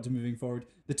should have brought to moving forward.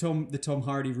 The Tom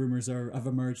Hardy rumors have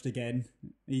emerged again.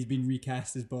 He's been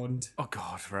recast as Bond. Oh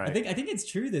God, right. I think it's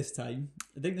true this time.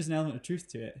 I think there's an element of truth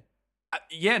to it.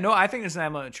 Yeah, no, I think there's an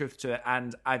element of truth to it,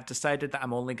 and I've decided that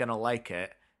I'm only gonna like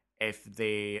it if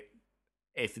they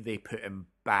put him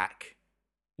back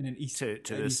In an East to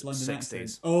the East London 60s.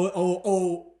 accent.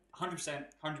 Oh,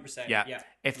 100%. Yeah.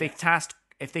 If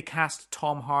they cast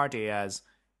Tom Hardy as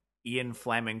Ian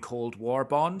Fleming Cold War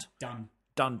Bond, done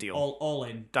deal. All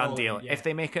in. Done all deal. in, yeah. If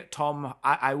they make it Tom,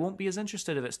 I won't be as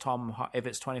interested if it's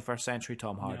 21st century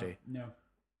Tom Hardy. No.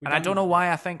 And I don't know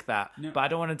why I think that, No. but I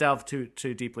don't want to delve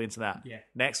too deeply into that. Yeah.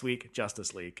 Next week,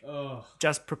 Justice League. Oh.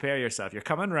 Just prepare yourself. You're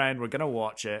coming round. We're gonna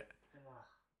watch it.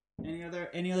 Any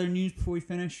other news before we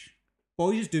finish?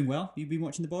 Boys is doing well. You've been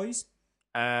watching The Boys?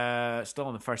 Still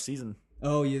on the first season.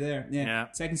 Oh, you're there. Yeah.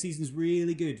 Yeah. Second season's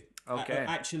really good. Okay.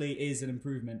 Actually is an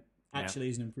improvement.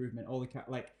 All the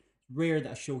like rare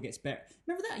that a show gets better.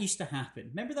 Remember that used to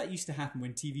happen.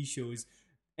 When TV shows,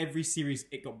 every series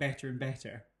it got better and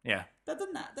better. Yeah. That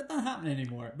doesn't happen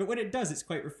anymore. But when it does, it's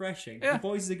quite refreshing. Yeah. The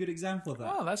Boys is a good example of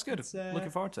that. Oh, that's good. It's, Looking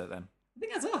forward to it then. I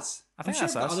think that's us. I think I'm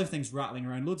that's sure I've got us. other things rattling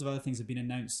around. Loads of other things have been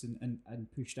announced and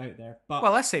pushed out there. But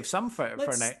Well, let's save some for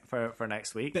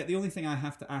next week. but the only thing I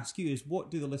have to ask you is,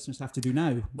 what do the listeners have to do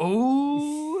now?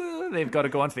 Oh, they've got to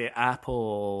go onto the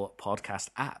Apple Podcast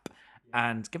app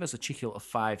and give us a cheeky little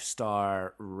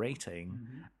 5-star rating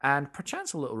and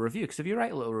perchance a little review. Because if you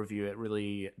write a little review, it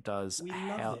really does We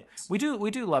love help. it. We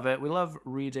do love it. We love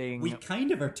reading. We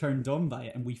kind of are turned on by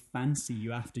it, and we fancy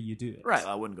you after you do it. Right,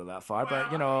 I wouldn't go that far,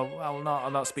 but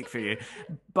I'll not speak for you.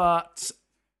 But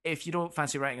if you don't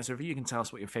fancy writing us a review, you can tell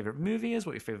us what your favorite movie is,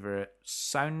 what your favorite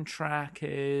soundtrack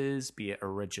is, be it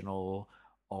original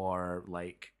or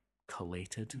like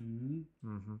collated,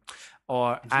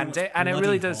 or and it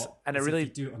really does, and it really you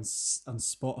do it on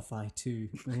Spotify too.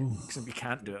 Oh. you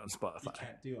can't do it on You Spotify.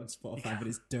 can't do it on Spotify, but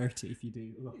it's dirty if you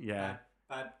do. Oh, Yeah.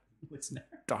 bad listener.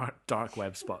 Dark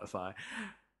web Spotify.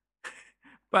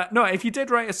 But no, if you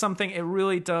did write us something, it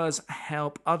really does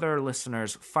help other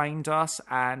listeners find us,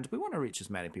 and we want to reach as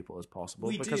many people as possible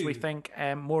because we think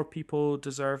more people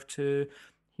deserve to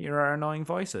hear our annoying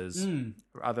voices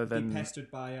rather than Be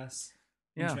pestered by us.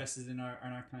 Yeah. Interested in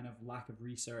our kind of lack of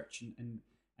research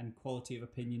and quality of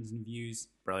opinions and views.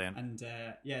 Brilliant. And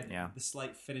Yeah. the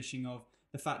slight finishing of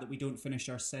the fact that we don't finish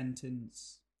our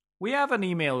sentence. We have an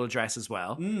email address as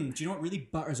well. Do you know what really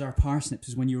butters our parsnips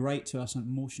is when you write to us on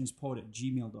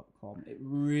motionspod@gmail.com. It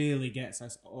really gets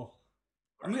us. Oh,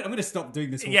 I'm gonna stop doing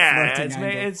this whole flirting it's angle.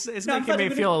 it's No, in making fact, me I'm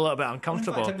gonna- feel a little bit In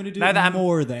uncomfortable. fact, I'm going to do now it that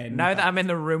more then. Now that I'm in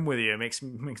the room with you, it makes me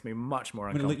much more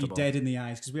I'm going to uncomfortable. look you dead in the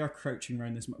eyes because we are crouching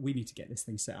around this. We need to get this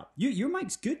thing set up. Your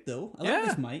mic's good though. I like Yeah.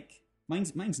 this mic.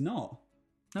 Mine's not.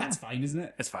 That's fine, isn't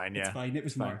it? It's fine, yeah. It's fine. It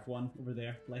was fine. Mark 1 over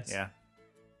there. Bless. Yeah.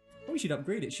 Oh, we should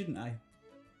upgrade it, shouldn't I?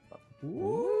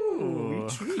 Ooh. We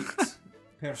treat.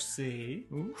 Percy.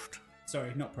 Oofed.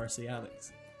 Sorry, not Percy,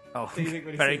 Alex. Oh, Do you think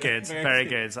when you very say good. that? Very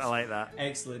good. I like that.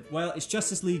 Excellent. Well, it's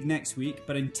Justice League next week,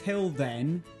 but until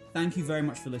then, thank you very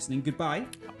much for listening. Goodbye.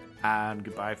 And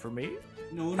goodbye for me.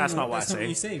 No, That's not what I that's not say. what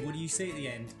you say. What do you say at the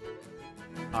end?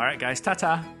 All right, guys.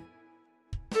 Ta-ta.